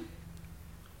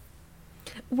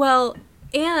 Well,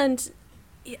 and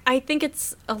I think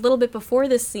it's a little bit before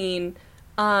this scene,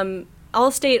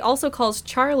 Allstate also calls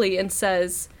Charlie and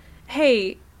says,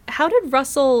 hey, how did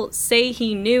Russell say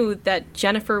he knew that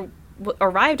Jennifer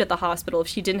arrived at the hospital if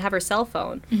she didn't have her cell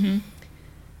phone?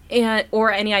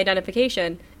 Or any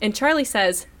identification? And Charlie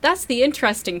says, that's the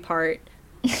interesting part.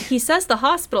 He says the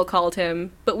hospital called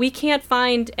him, but we can't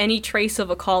find any trace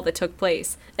of a call that took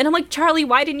place. And I'm like, Charlie,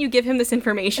 why didn't you give him this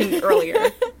information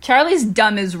earlier? Charlie's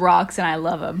dumb as rocks, and I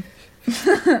love him.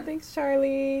 Thanks,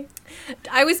 Charlie.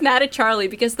 I was mad at Charlie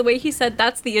because the way he said,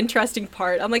 that's the interesting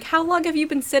part. I'm like, how long have you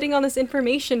been sitting on this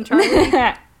information, Charlie?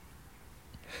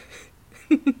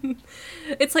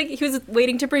 It's like he was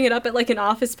waiting to bring it up at, like, an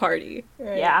office party.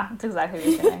 Right. Yeah, that's exactly what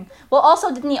he's saying. Well,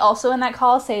 also, didn't he also in that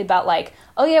call say about, like,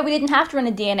 oh yeah, we didn't have to run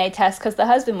a DNA test because the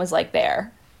husband was, like,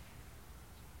 there?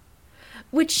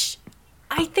 Which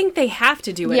I think they have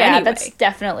to do it Yeah, anyway. that's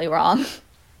definitely wrong.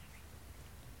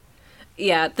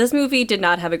 Yeah, this movie did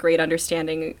not have a great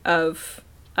understanding of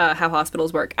how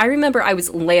hospitals work. I remember I was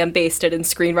lambasted in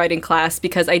screenwriting class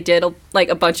because I did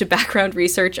a bunch of background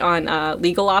research on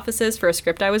legal offices for a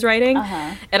script I was writing,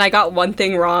 and I got one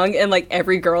thing wrong, and like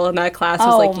every girl in that class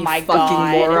was like, "You my fucking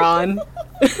God. moron."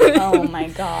 Oh my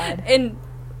god. And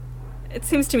it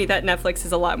seems to me that Netflix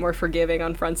is a lot more forgiving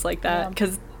on fronts like that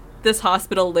because this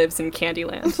hospital lives in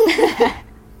Candyland.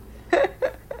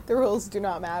 The rules do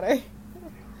not matter.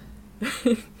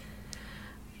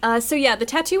 So yeah, the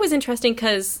tattoo was interesting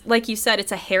because, like you said,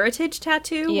 it's a heritage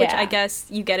tattoo, which Yeah. I guess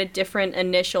you get a different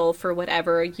initial for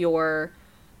whatever your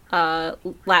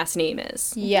last name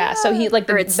is. Yeah, so he, like,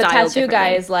 Or the it's styled tattoo guy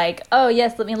differently. is like, oh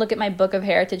yes, let me look at my book of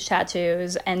heritage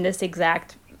tattoos, and this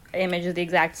exact image is the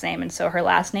exact same, and so her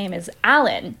last name is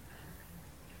Allen.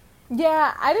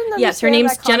 Yeah, I didn't understand Yes, her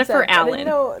name's that concept. Jennifer I Allen. didn't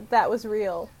know that was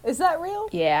real. Is that real?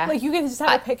 Yeah. Like, you can just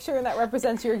have a picture and that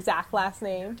represents your exact last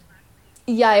name?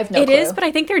 Yeah, I have no It clue. is, but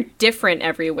I think they're different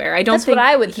everywhere. I don't That's think what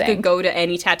I would he think. could go to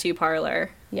any tattoo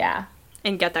parlor Yeah.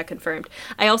 and get that confirmed.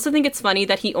 I also think it's funny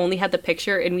that he only had the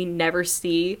picture and we never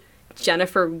see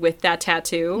Jennifer with that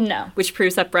tattoo. No. Which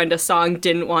proves that Brenda Song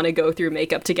didn't want to go through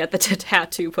makeup to get the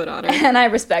tattoo put on her. And I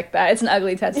respect that. It's an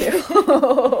ugly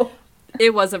tattoo.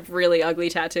 It was a really ugly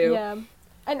tattoo. Yeah.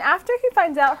 And after he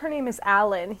finds out her name is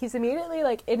Alan, he's immediately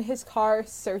like in his car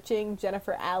searching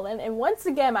Jennifer Allen. And once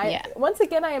again I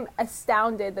am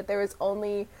astounded that there was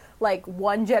only like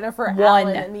one Jennifer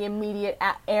Allen in the immediate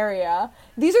area.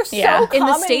 These are so common in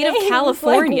the state names. of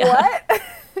California. Like, what?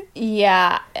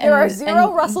 Yeah. There are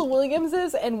 0 Russell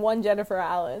Williamses and 1 Jennifer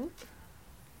Allen.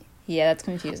 Yeah, that's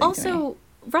confusing. Also,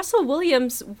 Russell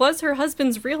Williams was her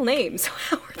husband's real name, so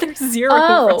how are there 0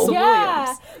 Russell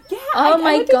Williams? Yeah. Oh I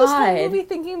my went through this God. whole movie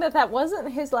thinking that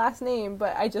wasn't his last name,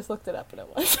 but I just looked it up and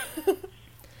it was.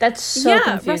 That's so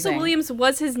confusing. Russell Williams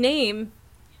was his name,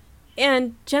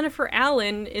 and Jennifer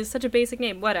Allen is such a basic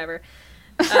name. Whatever.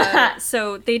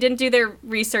 So they didn't do their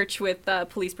research with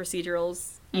police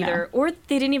procedurals either, or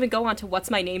they didn't even go onto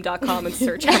whatsmyname.com and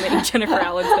search how many Jennifer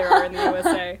Allens there are in the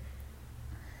USA.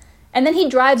 And then he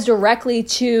drives directly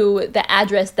to the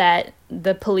address that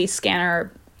the police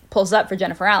scanner pulls up for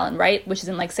Jennifer Allen, right? Which is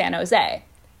in, like, San Jose.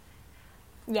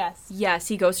 Yes. Yes,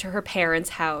 he goes to her parents'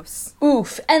 house.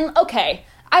 Oof. And, okay,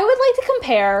 I would like to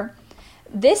compare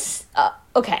this...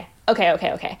 Okay.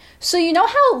 So you know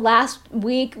how last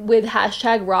week with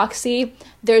hashtag Roxy,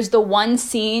 there's the one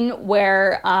scene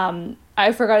where,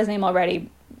 I forgot his name already.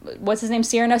 What's his name?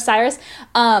 Cyrano Cyrus?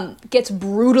 Gets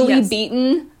brutally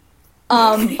beaten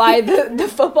by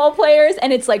the football players,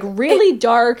 and it's like really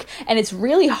dark and it's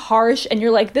really harsh, and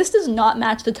you're like, this does not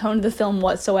match the tone of the film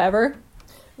whatsoever.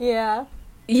 Yeah.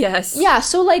 Yes. Yeah,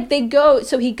 so like he goes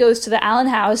to the Allen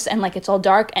house, and like it's all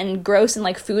dark and gross and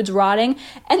like food's rotting,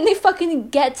 and they fucking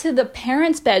get to the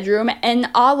parents' bedroom, and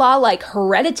a la like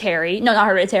Hereditary, no, not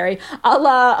Hereditary, a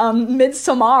la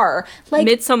Midsommar, like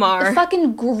Midsommar, the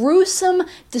fucking gruesome,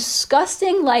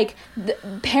 disgusting, like the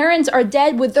parents are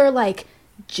dead with their like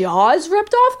jaws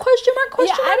ripped off, question mark.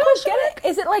 I don't get it.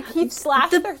 Is it like he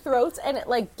slashed their throats and it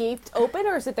like gaped open,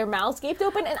 or is it their mouths gaped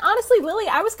open? And honestly, Lily,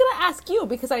 I was gonna ask you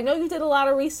because I know you did a lot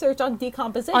of research on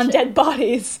decomposition. On dead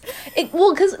bodies.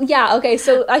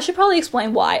 So I should probably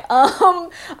explain why.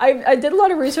 I did a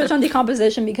lot of research on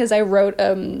decomposition because I wrote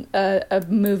a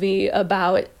movie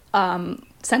about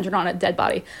centered on a dead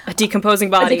body. A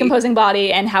decomposing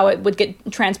body and how it would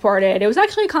get transported. It was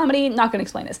actually a comedy. Not going to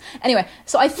explain this. Anyway,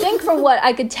 so I think from what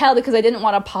I could tell, because I didn't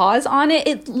want to pause on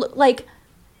it, like,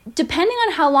 depending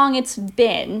on how long it's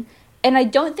been, and I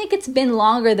don't think it's been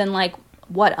longer than, like,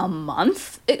 what, a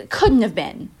month? It couldn't have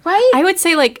been, right? I would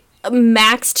say, like,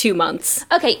 max 2 months.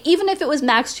 Okay, even if it was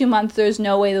max 2 months, there's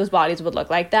no way those bodies would look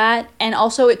like that. And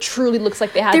also, it truly looks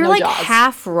like they have no like jaws.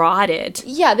 half rotted.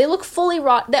 Yeah, they look fully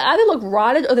rot. They either look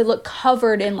rotted or they look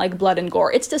covered in like blood and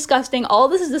gore. It's disgusting. All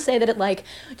this is to say that it like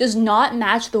does not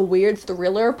match the weird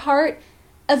thriller part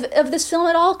of this film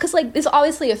at all, because like it's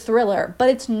obviously a thriller, but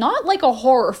it's not like a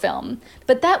horror film.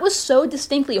 But that was so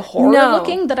distinctly horror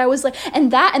looking that I was like,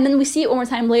 and then we see it one more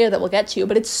time later that we'll get to,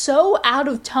 but it's so out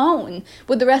of tone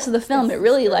with the rest of the film. It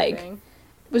really like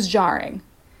was jarring.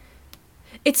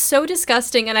 It's so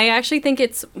disgusting, and I actually think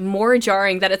it's more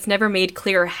jarring that it's never made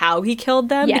clear how he killed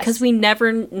them, because we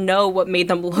never know what made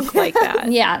them look like that.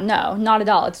 Yeah, no, not at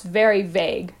all. It's very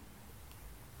vague.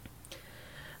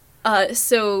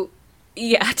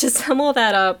 Yeah, to sum all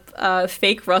that up,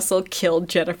 fake Russell killed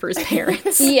Jennifer's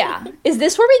parents. Yeah. Is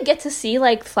this where we get to see,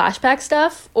 like, flashback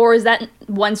stuff? Or is that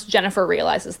once Jennifer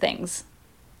realizes things?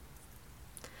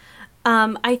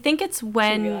 I think it's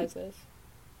when... She realizes.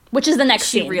 Which is the next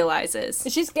scene. She realizes.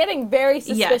 She's getting very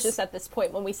suspicious at this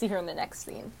point when we see her in the next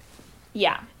scene.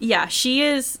 Yeah. Yeah, she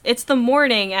is... It's the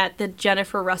morning at the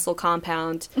Jennifer Russell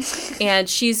compound, and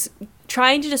she's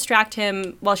trying to distract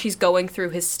him while she's going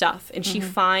through his stuff, and she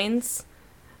finds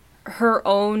her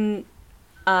own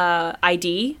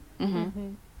ID.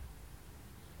 And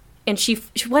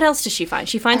what else does she find?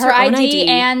 She finds her own ID,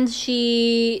 and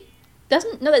she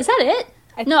doesn't. No, is that it?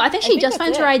 I think she just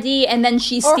finds her ID, and then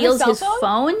she steals his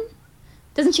phone.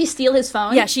 Doesn't she steal his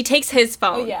phone? Yeah, she takes his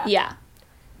phone. Oh, yeah. Yeah.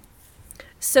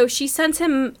 So she sends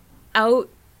him out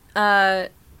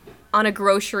on a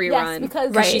grocery run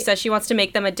because she says she wants to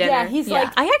make them a dinner. Yeah, he's like,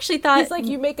 I actually thought he's like,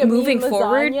 you make a moving mean lasagna,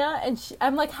 forward, and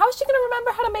I'm like, how is she gonna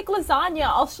remember how to make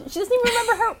lasagna? She doesn't even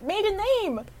remember her maiden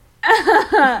name.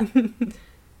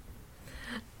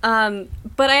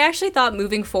 But I actually thought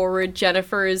moving forward,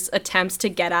 Jennifer's attempts to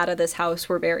get out of this house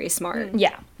were very smart.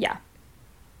 Yeah, yeah.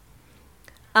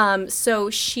 So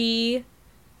she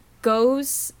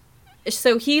goes.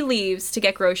 So he leaves to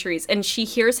get groceries, and she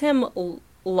hears him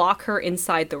lock her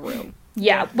inside the room.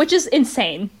 Yeah, which is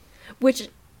insane. Which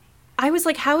I was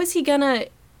like, how is he gonna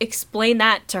explain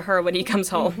that to her when he comes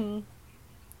home. Mm-hmm.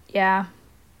 Yeah.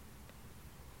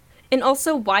 And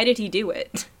also, why did he do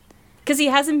it? Because he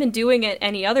hasn't been doing it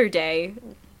any other day,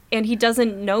 and he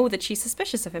doesn't know that she's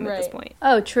suspicious of him at this point.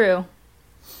 Oh, true.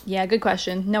 Yeah, good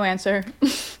question. No answer.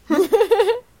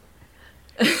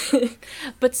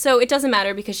 But so it doesn't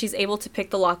matter because she's able to pick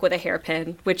the lock with a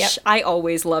hairpin, which Yep. I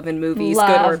always love in movies, Love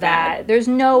good or that. bad. There's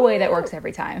no way that works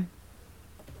every time.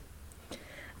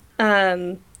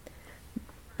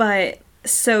 But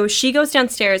so she goes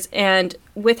downstairs, and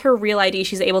with her real ID,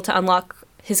 she's able to unlock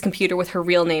his computer with her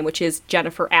real name, which is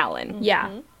Jennifer Allen. Yeah.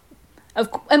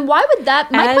 And why would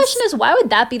that... My question is, why would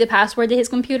that be the password to his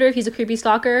computer if he's a creepy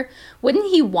stalker?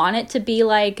 Wouldn't he want it to be,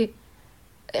 like,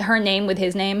 her name with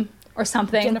his name or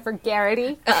something? Jennifer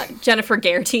Garrity. Jennifer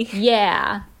Garrity.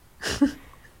 Yeah.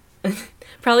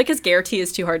 Probably because Garrity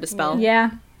is too hard to spell.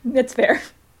 Yeah, that's fair.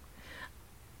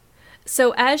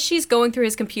 So as she's going through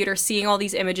his computer, seeing all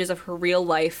these images of her real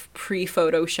life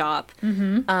pre-Photoshop,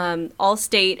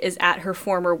 Allstate is at her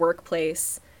former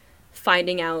workplace,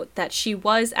 finding out that she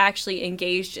was actually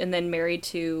engaged and then married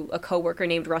to a coworker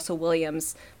named Russell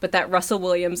Williams, but that Russell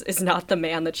Williams is not the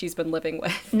man that she's been living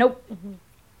with. Nope.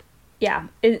 Yeah,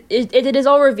 it is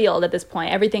all revealed at this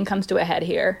point. Everything comes to a head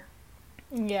here.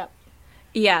 Yep.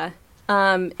 Yeah.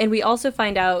 And we also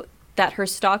find out that her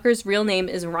stalker's real name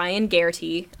is Ryan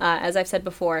Garrity, as I've said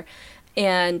before,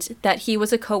 and that he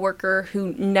was a coworker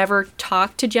who never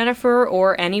talked to Jennifer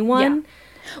or anyone.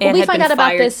 Yeah. Well, we find out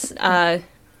about this.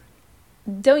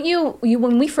 Don't you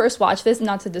when we first watched this,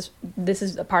 not to this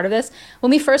is a part of this, when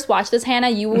we first watched this, Hannah,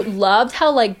 you loved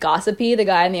how, like, gossipy the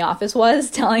guy in the office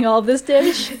was telling all of this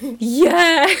dish?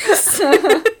 Yes!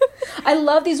 I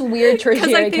love these weird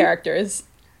tertiary characters.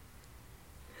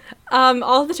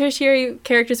 All the tertiary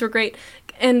characters were great.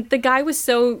 And the guy was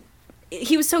so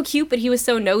cute, but he was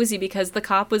so nosy because the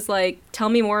cop was like, tell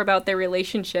me more about their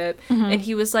relationship. And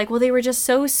he was like, well, they were just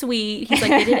so sweet. He's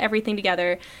like, they did everything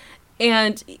together.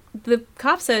 And the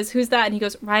cop says, who's that? And he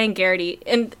goes, Ryan Garrity.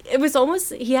 And it was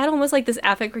almost, he had almost like this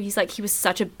affect where he's like, he was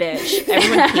such a bitch.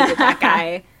 Everyone hated that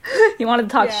guy. He wanted to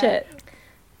talk shit.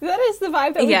 That is the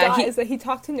vibe that we got, is that he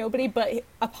talked to nobody, but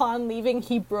upon leaving,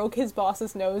 he broke his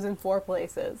boss's nose in 4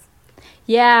 places.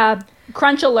 Yeah,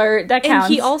 crunch alert, that counts.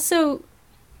 And he also...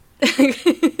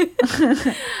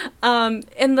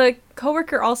 and the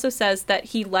coworker also says that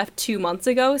he left 2 months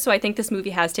ago, so I think this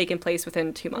movie has taken place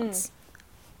within 2 months.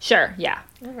 Sure, yeah.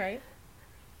 All right.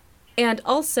 And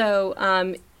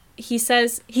also, he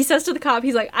says to the cop,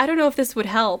 he's like, I don't know if this would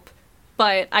help,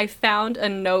 but I found a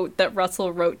note that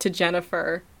Russell wrote to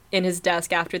Jennifer in his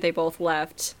desk after they both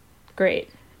left. Great.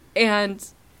 And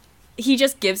he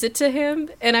just gives it to him,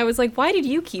 and I was like, why did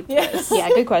you keep this? Yeah,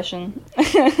 good question.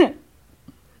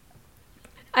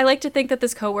 I like to think that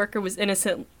this coworker was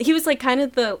innocent. He was like kind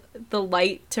of the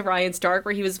light to Ryan's dark,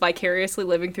 where he was vicariously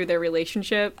living through their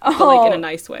relationship, but like in a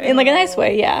nice way. In like a nice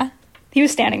way, yeah. He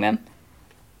was standing them.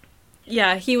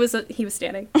 Yeah, he was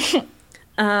standing.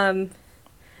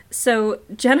 So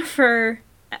Jennifer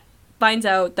finds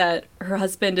out that her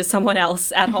husband is someone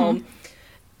else at home.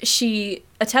 She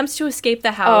attempts to escape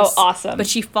the house. Oh, awesome. But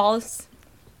she falls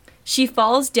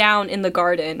down in the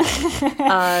garden.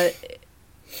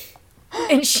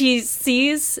 And she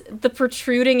sees the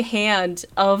protruding hand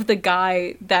of the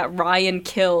guy that Ryan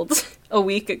killed a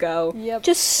week ago. Yep.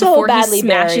 Just so before badly he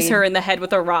smashes buried. her in the head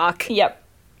with a rock. Yep.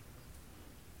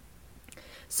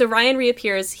 So Ryan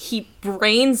reappears. He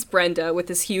brains Brenda with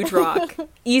this huge rock.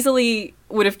 Easily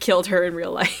would have killed her in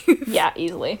real life. Yeah,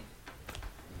 easily.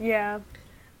 Yeah.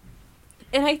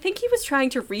 And I think he was trying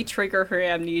to re-trigger her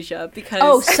amnesia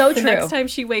because so the true. next time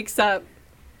she wakes up,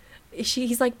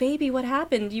 he's like, baby, what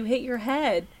happened? You hit your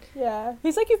head. Yeah.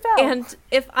 He's like, you fell. And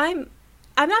if I'm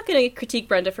not going to critique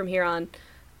Brenda from here on,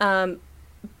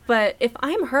 but if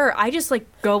I'm her, I just like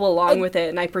go along with it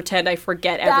and I pretend I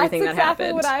forget everything that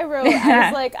happened. That's exactly what I wrote. I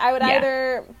was like, I would Yeah.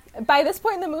 either, by this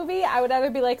point in the movie, I would either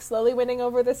be like slowly winning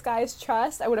over this guy's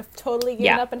trust. I would have totally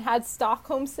given up and had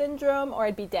Stockholm Syndrome, or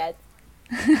I'd be dead.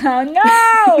 Oh,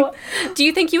 no! Do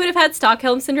you think you would have had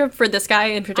Stockholm Syndrome for this guy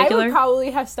in I particular? would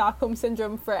probably have Stockholm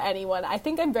Syndrome for anyone. I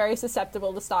think I'm very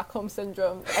susceptible to Stockholm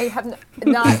Syndrome. I have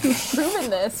not proven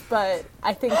this, but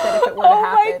I think that if it were to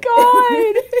happen...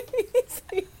 Oh,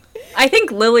 my God! I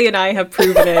think Lily and I have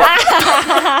proven it.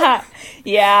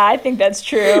 Yeah, I think that's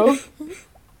true.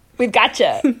 We've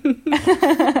gotcha.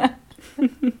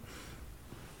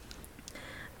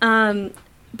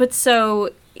 But so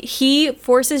he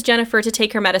forces Jennifer to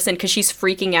take her medicine because she's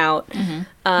freaking out.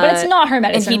 But it's not her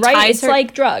medicine, and he right? ties It's her-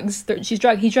 like drugs. He's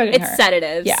drugging her. It's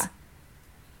sedatives. Yeah.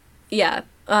 Yeah.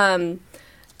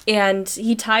 and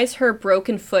he ties her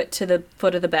broken foot to the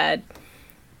foot of the bed.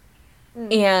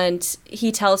 And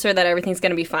he tells her that everything's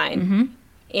going to be fine.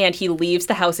 And he leaves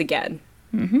the house again.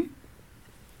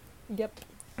 Yep.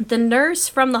 The nurse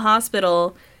from the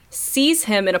hospital sees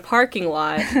him in a parking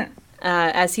lot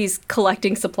as he's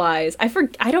collecting supplies. I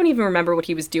don't even remember what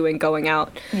he was doing going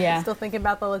out. Yeah. Still thinking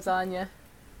about the lasagna.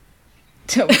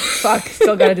 Fuck,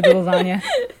 still gotta do the lasagna.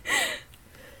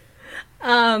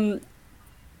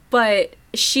 But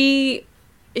she's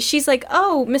like,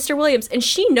 oh, Mr. Williams. And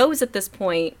she knows at this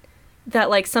point that,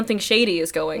 like, something shady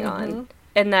is going on.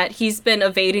 And that he's been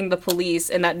evading the police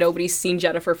and that nobody's seen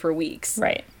Jennifer for weeks.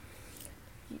 Right.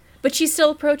 But she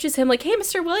still approaches him like, hey,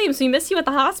 Mr. Williams, we miss you at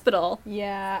the hospital.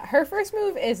 Yeah, her first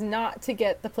move is not to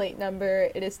get the plate number.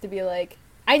 It is to be like,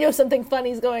 I know something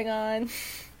funny's going on.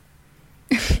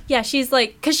 Yeah, she's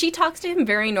like, because she talks to him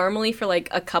very normally for like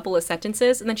a couple of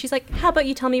sentences. And then she's like, how about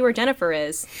you tell me where Jennifer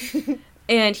is?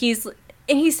 And he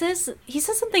says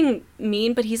something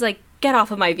mean, but he's like, get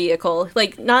off of my vehicle.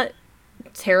 Like, not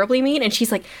terribly mean. And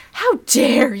she's like, how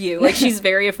dare you? Like, she's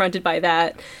very affronted by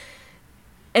that.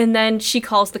 And then she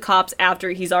calls the cops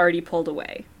after he's already pulled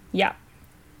away. Yeah.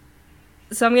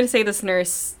 So I'm going to say this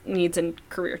nurse needs a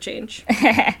career change.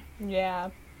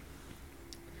 Yeah.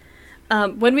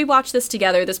 When we watched this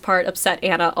together, this part upset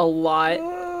Anna a lot.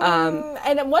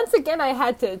 And once again, I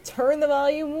had to turn the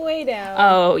volume way down.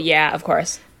 Oh, yeah, of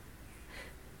course.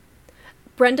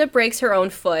 Brenda breaks her own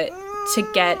foot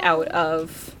to get out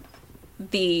of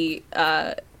the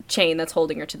chain that's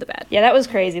holding her to the bed. Yeah, that was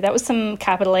crazy. That was some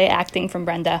capital A acting from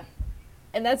Brenda.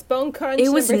 And that's Bone Crunch. It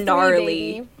was number 3,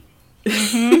 gnarly.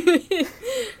 baby.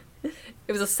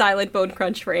 It was a silent bone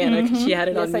crunch for Anna because she had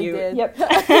it on mute. I did. Yep.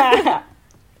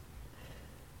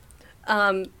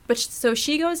 But so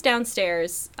she goes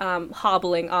downstairs,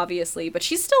 hobbling, obviously, but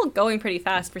she's still going pretty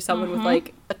fast for someone with,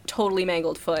 like, a totally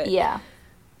mangled foot. Yeah.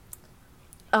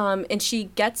 And she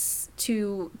gets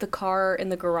to the car in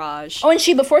the garage. Oh, and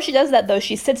before she does that, though,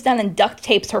 she sits down and duct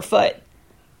tapes her foot,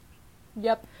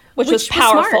 Yep. which was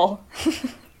powerful.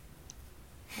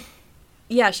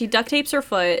 Yeah, she duct tapes her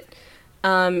foot.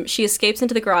 She escapes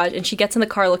into the garage, and she gets in the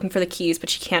car looking for the keys, but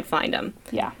she can't find them.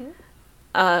 Yeah.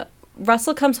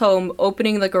 Russell comes home,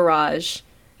 opening the garage,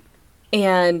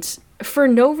 and for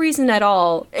no reason at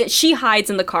all, she hides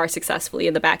in the car successfully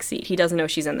in the back seat. He doesn't know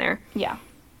she's in there. Yeah.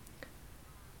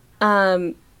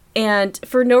 And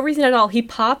for no reason at all, he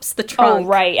pops the trunk. Oh,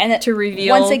 right. And to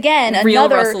reveal once again real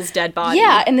another Russell's dead body.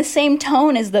 Yeah, in the same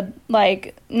tone as the,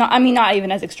 like, not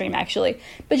even as extreme actually,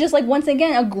 but just like once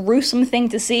again a gruesome thing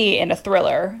to see in a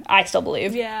thriller. I still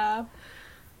believe. Yeah.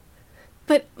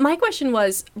 But my question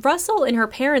was, Russell and her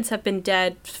parents have been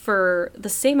dead for the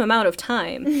same amount of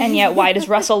time. And yet, why does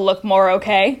Russell look more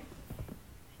okay?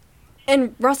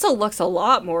 And Russell looks a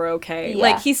lot more okay. Yeah.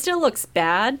 Like, he still looks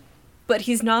bad, but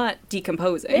he's not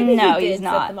decomposing. Maybe No, he did he's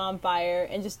not. set them on fire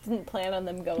and just didn't plan on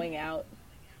them going out.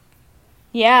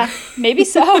 Yeah, maybe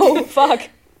so. Fuck.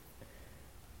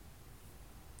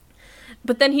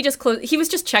 But then he was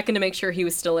just checking to make sure he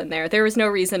was still in there. There was no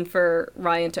reason for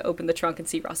Ryan to open the trunk and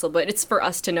see Russell, but it's for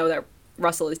us to know that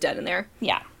Russell is dead in there.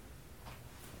 Yeah.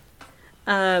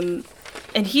 And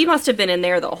he must have been in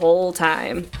there the whole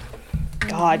time.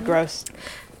 God, gross.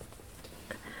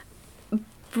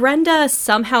 Brenda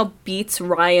somehow beats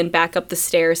Ryan back up the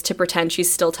stairs to pretend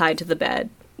she's still tied to the bed.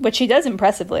 Which she does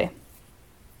impressively.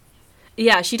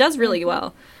 Yeah, she does really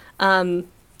well.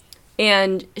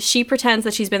 And she pretends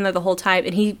that she's been there the whole time,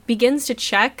 and he begins to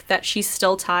check that she's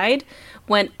still tied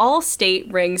when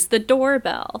Allstate rings the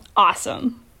doorbell.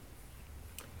 Awesome.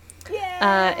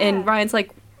 Yeah. And Ryan's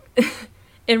like,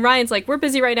 we're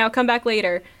busy right now, come back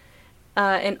later.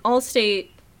 And Allstate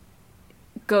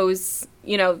goes,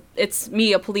 it's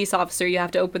me, a police officer, you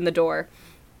have to open the door.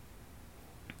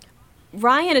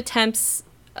 Ryan attempts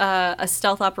a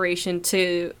stealth operation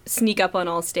to sneak up on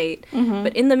Allstate.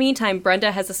 But in the meantime,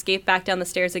 Brenda has escaped back down the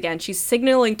stairs again. She's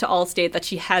signaling to Allstate that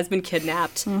she has been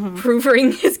kidnapped,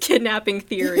 proving his kidnapping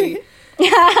theory.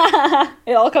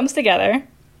 It all comes together.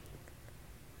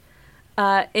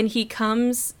 And he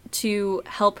comes to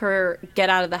help her get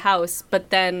out of the house, but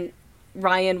then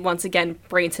Ryan once again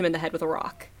brains him in the head with a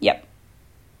rock. Yep.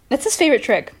 That's his favorite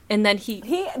trick. And then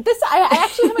I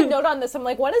actually have a note on this. I'm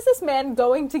like, when is this man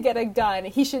going to get a gun?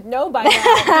 He should know by now.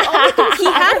 The only things He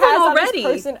had ever one has already.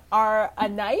 on this person are a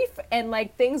knife and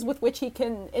like things with which he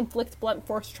can inflict blunt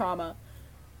force trauma.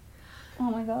 Oh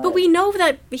my god. But we know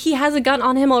that he has a gun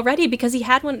on him already because he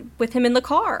had one with him in the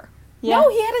car. Yeah, No,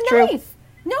 he had a true. knife.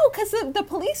 No, because the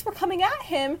police were coming at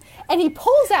him, and he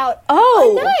pulls out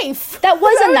Oh, a knife. that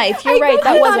was a knife. You're right.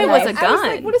 That I was thought a it was knife. a gun. I was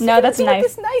like, what is he No, gonna that's a do with knife.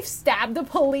 this knife? Stab the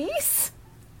police?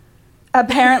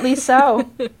 Apparently so.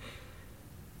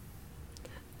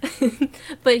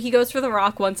 But he goes for the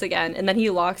rock once again, and then he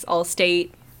locks Allstate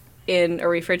in a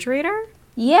refrigerator.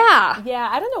 Yeah. Yeah,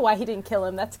 I don't know why he didn't kill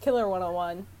him. That's Killer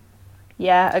 101.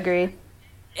 Yeah, agreed.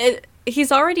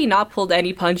 He's already not pulled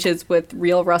any punches with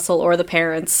real Russell or the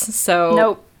parents, so...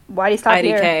 Nope. Why'd he stop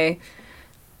IDK.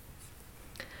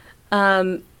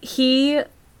 here? He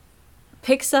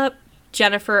picks up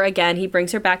Jennifer again. He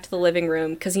brings her back to the living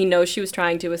room because he knows she was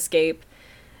trying to escape.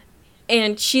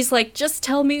 And she's like, just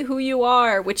tell me who you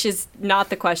are, which is not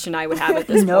the question I would have at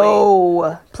this point.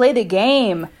 No. Play the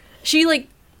game. She, like,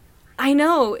 I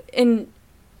know, and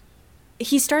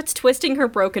he starts twisting her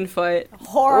broken foot.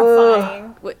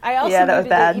 Horrifying. Ugh. I also Yeah, that was needed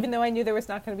bad. it, even though I knew there was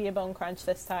not going to be a bone crunch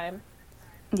this time.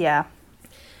 Yeah.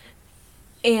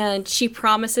 And she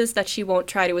promises that she won't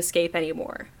try to escape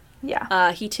anymore.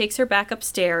 Yeah. He takes her back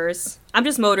upstairs. I'm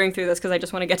just motoring through this because I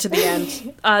just want to get to the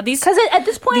end. Because at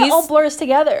this point, it all blurs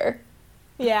together.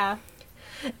 Yeah.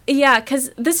 Yeah,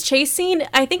 because this chase scene,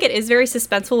 I think it is very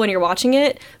suspenseful when you're watching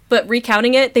it, but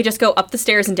recounting it, they just go up the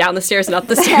stairs and down the stairs and up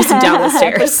the stairs and down the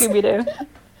stairs. Scooby-Doo.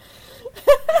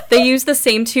 They use the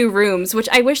same 2 rooms, which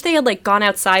I wish they had, like, gone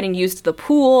outside and used the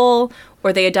pool,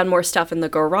 or they had done more stuff in the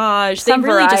garage. Some they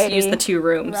really just variety. used the 2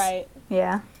 rooms. Right.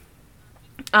 Yeah.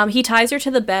 He ties her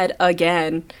to the bed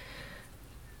again.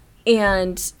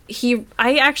 And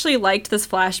I actually liked this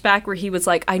flashback where he was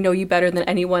like, I know you better than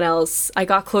anyone else. I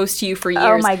got close to you for years.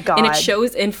 Oh my God. And it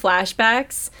shows in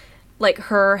flashbacks, like,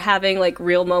 her having, like,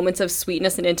 real moments of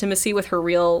sweetness and intimacy with her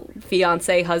real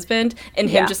fiancé husband, and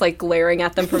him Yeah. just, like, glaring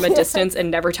at them from a distance and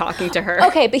never talking to her.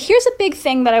 Okay, but here's a big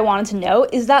thing that I wanted to note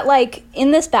is that, like, in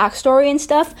this backstory and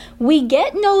stuff, we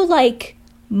get no, like,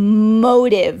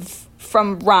 motive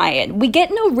from Ryan. We get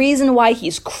no reason why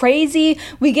he's crazy.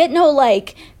 We get no,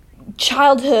 like,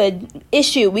 childhood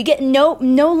issue. We get no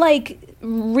like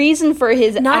reason for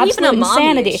his Not absolute even a mommy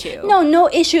insanity. issue. No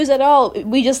issues at all.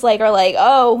 We just like are like,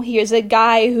 oh, here's a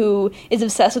guy who is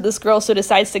obsessed with this girl, so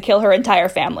decides to kill her entire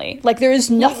family. Like there is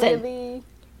nothing.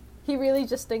 He really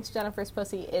just thinks Jennifer's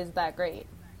pussy is that great.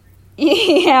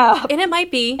 Yeah, And it might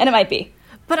be. and it might be.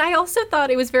 But I also thought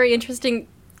it was very interesting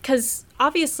because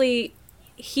obviously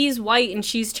he's white and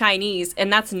she's Chinese,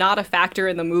 and that's not a factor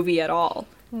in the movie at all.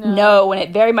 No, and it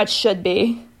very much should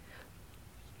be.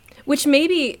 Which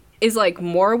maybe is like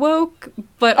more woke,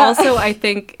 but also I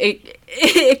think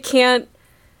it can't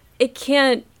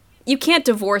you can't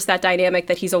divorce that dynamic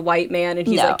that he's a white man and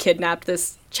he's No. like kidnapped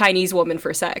this Chinese woman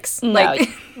for sex. No. Like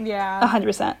Yeah.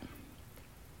 100%.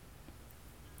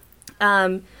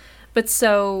 but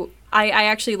so I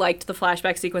actually liked the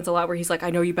flashback sequence a lot where he's like, I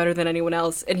know you better than anyone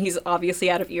else, and he's obviously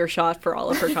out of earshot for all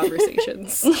of her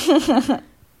conversations.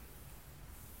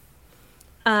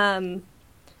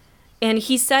 And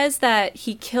he says that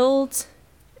he killed,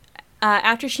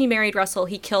 after she married Russell,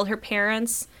 he killed her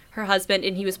parents, her husband,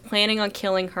 and he was planning on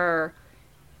killing her,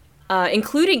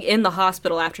 including in the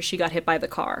hospital after she got hit by the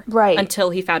car. Right.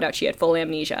 Until he found out she had full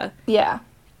amnesia. Yeah.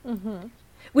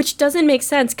 Which doesn't make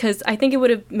sense, because I think it would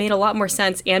have made a lot more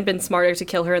sense and been smarter to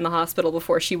kill her in the hospital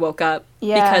before she woke up.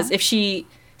 Yeah. Because if she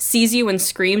sees you and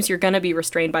screams, you're going to be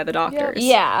restrained by the doctors.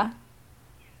 Yeah.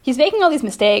 He's making all these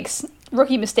mistakes.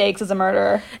 Rookie mistakes as a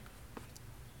murderer.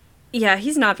 Yeah,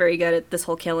 he's not very good at this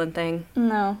whole killing thing.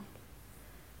 No.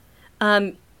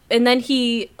 And then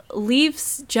he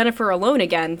leaves Jennifer alone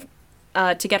again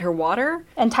to get her water.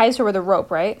 And ties her with a rope,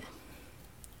 right?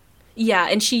 Yeah,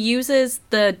 and she uses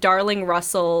the Darling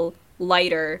Russell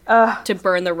lighter to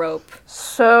burn the rope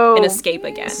So and escape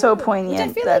again. So Which I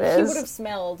poignant feel that like he would is. have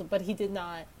smelled, but he did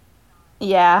not.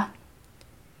 Yeah.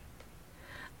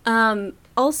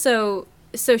 Also,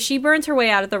 so she burns her way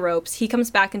out of the ropes. He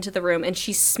comes back into the room and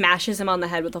she smashes him on the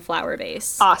head with a flower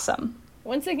vase. Awesome.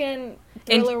 Once again,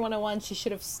 Thriller 101, she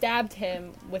should have stabbed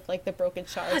him with, like, the broken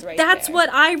shards right That's there. what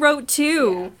I wrote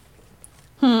too.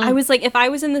 I was like, if I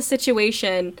was in this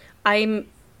situation, I'm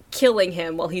killing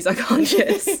him while he's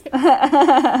unconscious.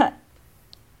 Because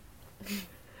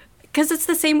it's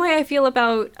the same way I feel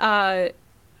about, I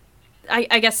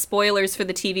guess, spoilers for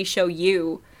the TV show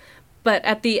You. But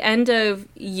at the end of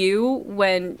You,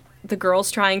 when the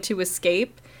girl's trying to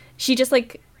escape, she just,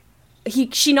 like,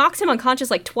 she knocks him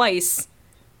unconscious, like, twice,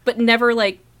 but never,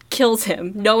 like, kills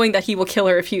him, knowing that he will kill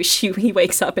her if he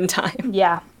wakes up in time.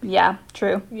 Yeah. Yeah.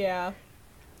 True. Yeah.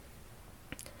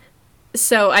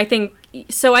 So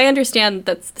I understand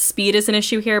that speed is an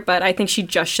issue here, but I think she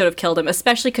just should have killed him,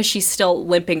 especially because she's still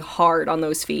limping hard on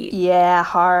those feet. Yeah.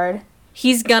 Hard.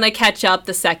 He's gonna catch up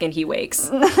the second he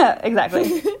wakes.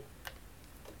 Exactly.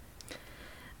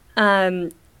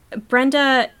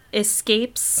 Brenda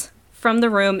escapes from the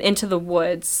room into the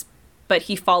woods, but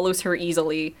he follows her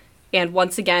easily. And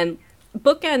once again,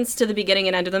 bookends to the beginning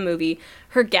and end of the movie,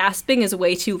 her gasping is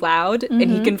way too loud,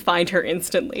 and he can find her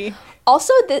instantly.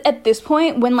 Also, at this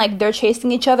point, when, like, they're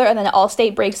chasing each other and then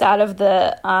Allstate breaks out of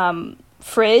the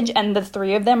fridge and the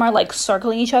three of them are, like,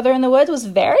 circling each other in the woods, was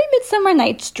very Midsummer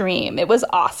Night's Dream. It was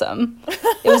awesome.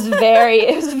 It was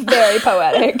very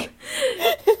poetic.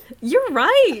 You're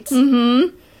right.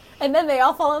 Mm-hmm. And then they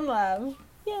all fall in love.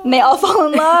 Yay. And they all fall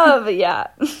in love, yeah.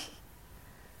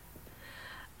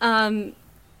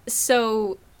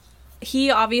 So he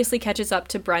obviously catches up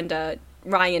to Brenda,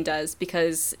 Ryan does,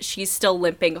 because she's still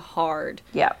limping hard.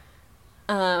 Yeah.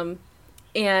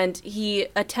 And he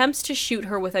attempts to shoot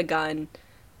her with a gun,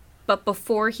 but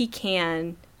before he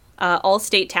can,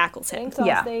 Allstate tackles him. Thanks,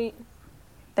 Yeah. Allstate.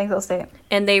 Thanks, Allstate.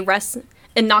 And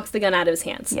and knocks the gun out of his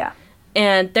hands. Yeah.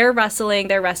 And they're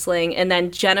wrestling, and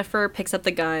then Jennifer picks up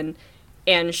the gun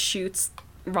and shoots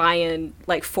Ryan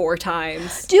like 4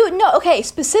 times. Dude, no, okay,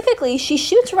 specifically, she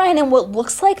shoots Ryan in what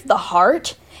looks like the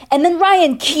heart, and then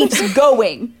Ryan keeps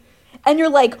going. And you're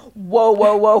like,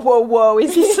 whoa,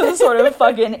 is he some sort of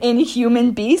fucking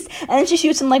inhuman beast? And then she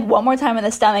shoots him like one more time in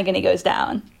the stomach and he goes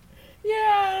down.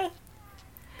 Yeah.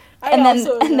 And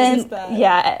then, that.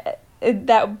 yeah,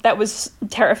 that was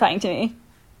terrifying to me.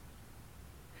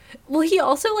 Well, he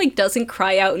also like doesn't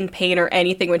cry out in pain or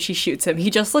anything when she shoots him. He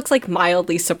just looks like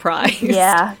mildly surprised.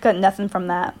 Yeah, got nothing from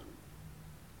that.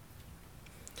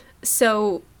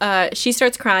 So she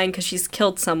starts crying because she's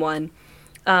killed someone.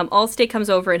 Allstate comes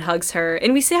over and hugs her,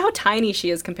 and we see how tiny she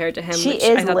is compared to him. She which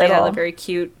is I thought they had little. a very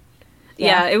cute.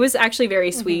 Yeah. Yeah, it was actually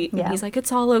very sweet. Yeah. And he's like,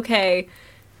 "It's all okay."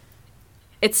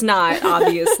 It's not,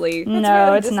 obviously. No,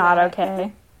 really it's just not not.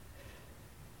 okay.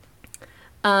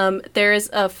 There's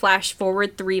a flash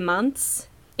forward 3 months.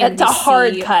 It's we a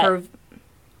hard see cut.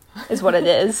 Is what it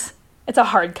is. It's a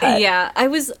hard cut. Yeah, I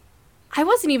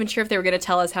wasn't even sure if they were going to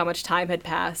tell us how much time had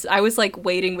passed. I was like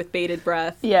waiting with bated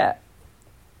breath. Yeah.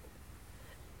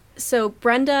 So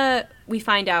Brenda, we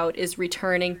find out, is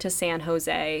returning to San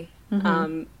Jose.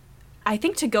 I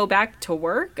think to go back to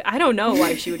work. I don't know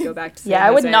why she would go back to San Jose. Yeah,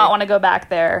 I would not want to go back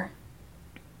there.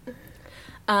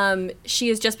 She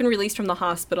has just been released from the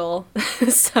hospital.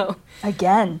 So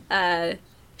Again.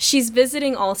 she's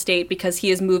visiting Allstate because he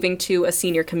is moving to a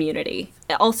senior community.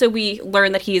 Also, we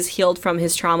learn that he is healed from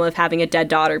his trauma of having a dead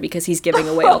daughter because he's giving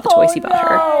away all the toys he bought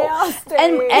her.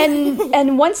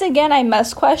 And once again, I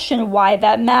must question why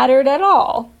that mattered at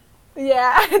all.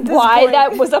 Yeah. at this Why point.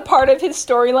 that was a part of his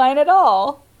storyline at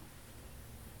all.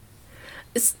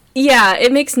 Yeah,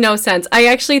 it makes no sense.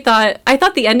 I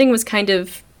thought the ending was kind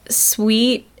of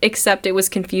sweet, except it was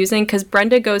confusing because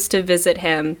Brenda goes to visit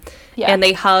him and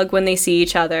they hug when they see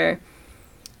each other.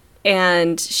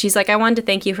 And she's like, "I wanted to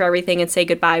thank you for everything and say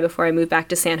goodbye before I move back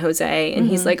to San Jose." And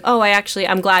he's like, "Oh,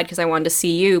 I'm glad because I wanted to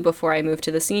see you before I moved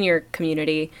to the senior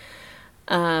community."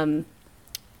 And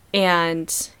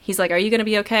he's like, "Are you going to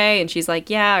be okay?" And she's like,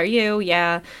 "Yeah, are you?"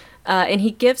 "Yeah." And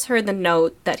he gives her the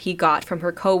note that he got from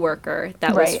her coworker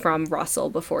that was Right. from Russell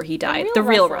before he died. real The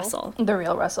real Russell. Russell. The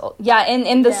real Russell. Yeah,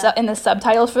 in the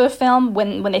subtitles for the film,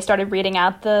 when they started reading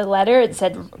out the letter, it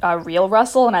said real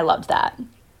Russell, and I loved that.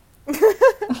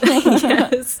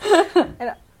 Yes.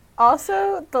 And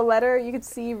also, the letter you could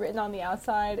see written on the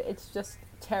outside, it's just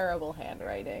terrible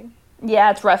handwriting. Yeah,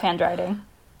 it's rough handwriting.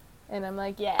 And I'm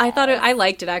like, yeah. I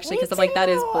liked it actually because I'm like, that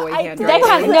is too. boy I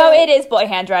handwriting. did. No, it is boy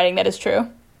handwriting. That is true.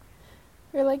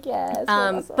 You're like, yes.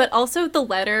 Russell. But also the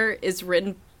letter is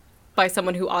written by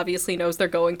someone who obviously knows they're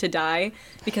going to die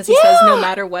because he says no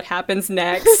matter what happens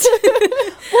next,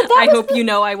 I hope you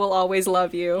know I will always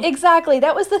love you. Exactly.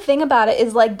 That was the thing about it,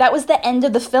 is like that was the end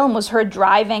of the film, was her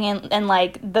driving and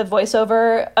like the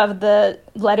voiceover of the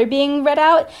letter being read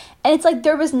out. And it's like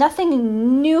there was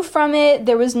nothing new from it.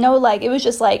 There was no like, it was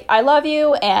just like, I love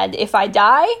you, and if I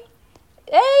die,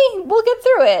 hey, we'll get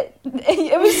through it.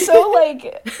 It was so like,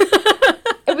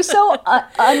 it was so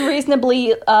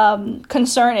unreasonably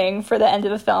concerning for the end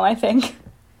of the film, I think.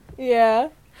 Yeah.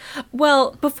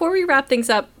 Well, before we wrap things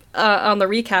up on the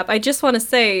recap, I just want to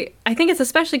say I think it's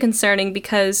especially concerning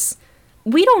because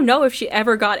we don't know if she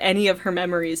ever got any of her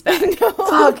memories back.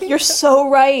 Fuck, you're so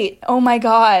right. Oh my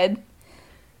god.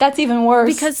 That's even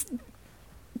worse. Because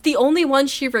the only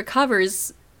ones she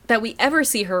recovers that we ever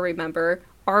see her remember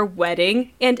are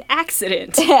wedding and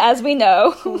accident. as we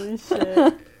know. Holy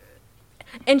shit.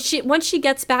 And once she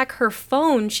gets back her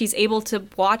phone, she's able to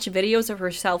watch videos of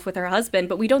herself with her husband,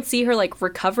 but we don't see her like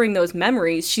recovering those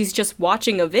memories. She's just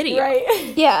watching a video.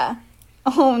 Right. Yeah.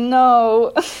 Oh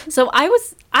no. So I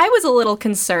was a little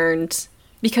concerned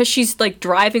because she's like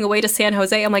driving away to San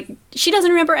Jose. I'm like, she doesn't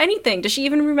remember anything. Does she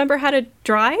even remember how to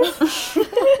drive?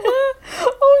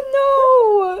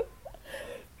 Oh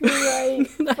You're right.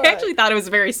 I actually thought it was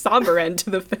a very somber end to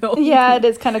the film. no. Yeah, it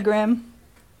is kind of grim.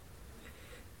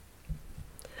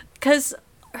 Because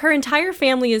her entire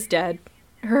family is dead.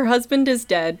 Her husband is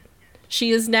dead. She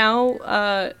is now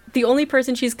the only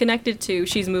person she's connected to,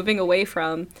 she's moving away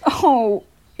from. Oh.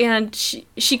 And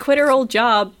she quit her old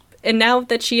job. And now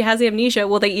that she has amnesia,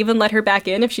 will they even let her back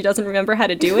in if she doesn't remember how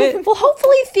to do it? Well,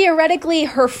 hopefully, theoretically,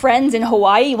 her friends in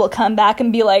Hawaii will come back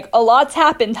and be like, a lot's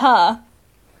happened, huh?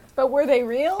 But were they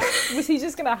real? Was he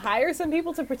just gonna hire some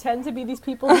people to pretend to be these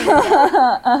people?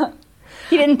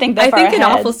 He didn't think that I far think ahead.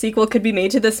 an awful sequel could be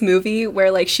made to this movie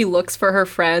where, like, she looks for her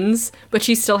friends, but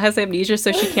she still has amnesia,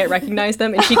 so she can't recognize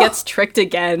them, and she gets tricked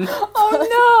again.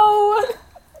 Oh,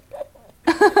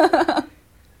 no!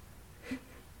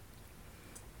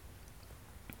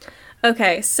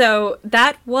 Okay, so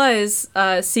that was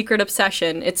Secret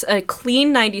Obsession. It's a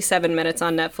clean 97 minutes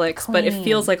on Netflix, but it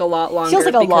feels like a lot longer Feels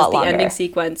like a because lot the longer. ending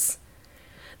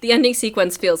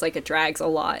sequence feels like it drags a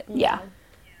lot. Yeah.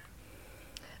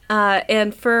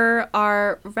 And for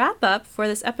our wrap up for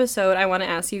this episode, I want to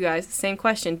ask you guys the same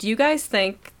question. Do you guys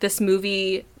think this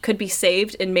movie could be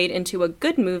saved and made into a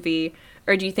good movie,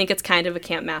 or do you think it's kind of a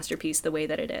camp masterpiece the way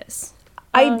that it is?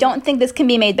 I don't think this can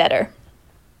be made better.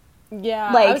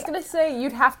 Yeah, Like- I was gonna say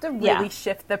you'd have to really Yeah.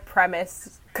 shift the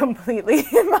premise completely,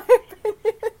 in my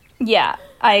opinion. Yeah.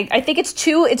 I think it's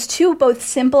too both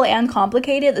simple and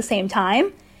complicated at the same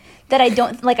time. That I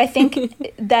don't, like, I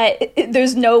think that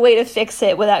there's no way to fix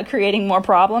it without creating more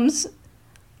problems.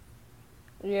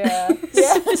 Yeah.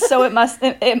 Yeah. So it must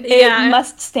Yeah.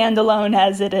 must stand alone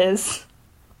as it is.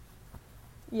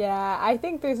 Yeah, I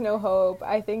think there's no hope.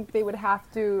 I think they would have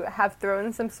to have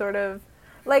thrown some sort of,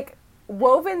 like,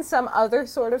 woven some other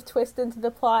sort of twist into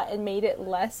the plot and made it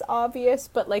less obvious,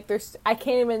 but, like, I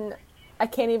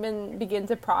can't even begin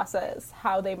to process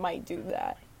how they might do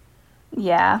that.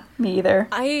 Yeah, me either.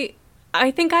 I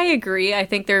think I agree. I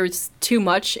think there's too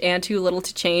much and too little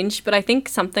to change, but I think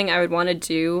something I would want to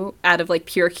do out of like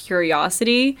pure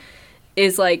curiosity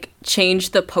is like change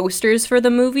the posters for the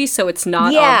movie so it's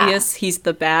not Yeah. obvious he's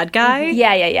the bad guy.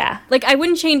 Yeah. Like I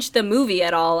wouldn't change the movie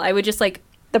at all. I would just like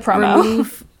The promo.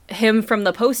 remove him from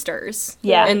the posters.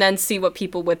 Yeah. And then see what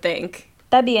people would think.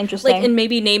 That'd be interesting. Like and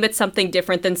maybe name it something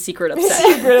different than Secret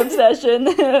Obsession. Secret obsession.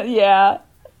 Yeah.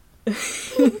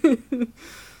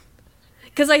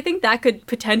 Because I think that could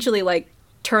potentially, like,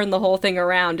 turn the whole thing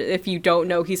around if you don't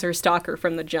know he's her stalker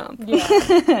from the jump.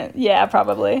 Yeah. Yeah,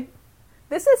 probably.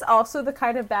 This is also the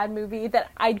kind of bad movie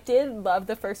that I did love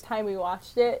the first time we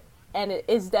watched it, and it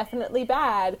is definitely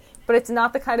bad, but it's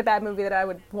not the kind of bad movie that I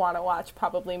would want to watch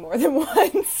probably more than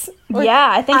once. Yeah,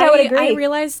 I think I would agree.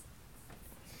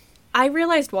 I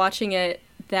realized watching it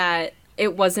that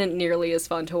it wasn't nearly as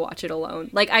fun to watch it alone.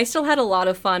 Like, I still had a lot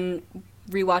of fun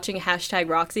rewatching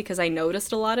 #Roxy because I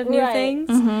noticed a lot of new Right. things.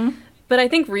 Mm-hmm. But I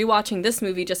think rewatching this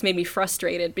movie just made me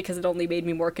frustrated because it only made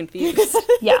me more confused.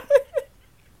 Yeah.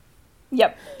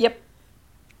 Yep.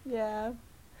 Yeah.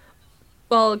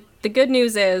 Well, the good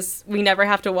news is we never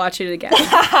have to watch it again.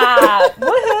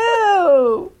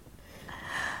 Woohoo!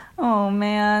 Oh,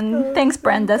 man. Thanks,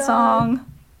 Brenda God. Song.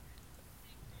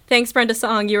 Thanks, Brenda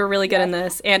Song. You were really good in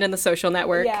this and in The Social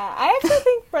Network. Yeah, I actually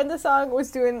think Brenda Song was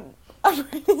doing a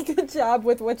really good job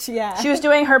with what she had. She was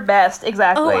doing her best,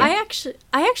 exactly. Oh, I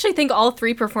actually think all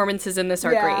three performances in this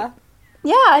are great.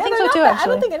 Yeah, I think they're so not too, bad. actually. I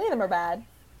don't think any of them are bad.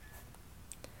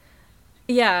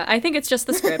 Yeah, I think it's just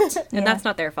the script, and Yeah. that's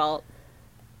not their fault.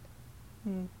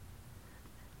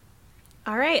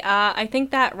 All right, I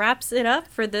think that wraps it up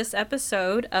for this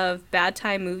episode of Bad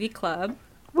Time Movie Club.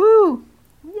 Woo!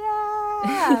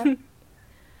 Yeah.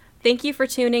 Thank you for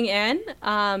tuning in.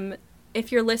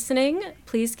 If you're listening,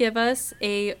 please give us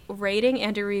a rating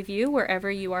and a review wherever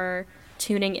you are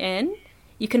tuning in.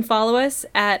 You can follow us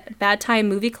at Bad Time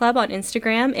Movie Club on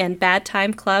Instagram and Bad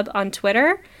Time Club on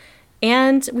Twitter.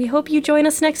 And we hope you join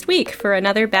us next week for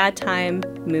another Bad Time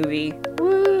movie.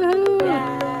 Woo!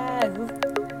 Yes.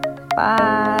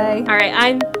 Bye. All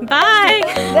right,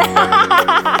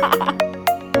 bye.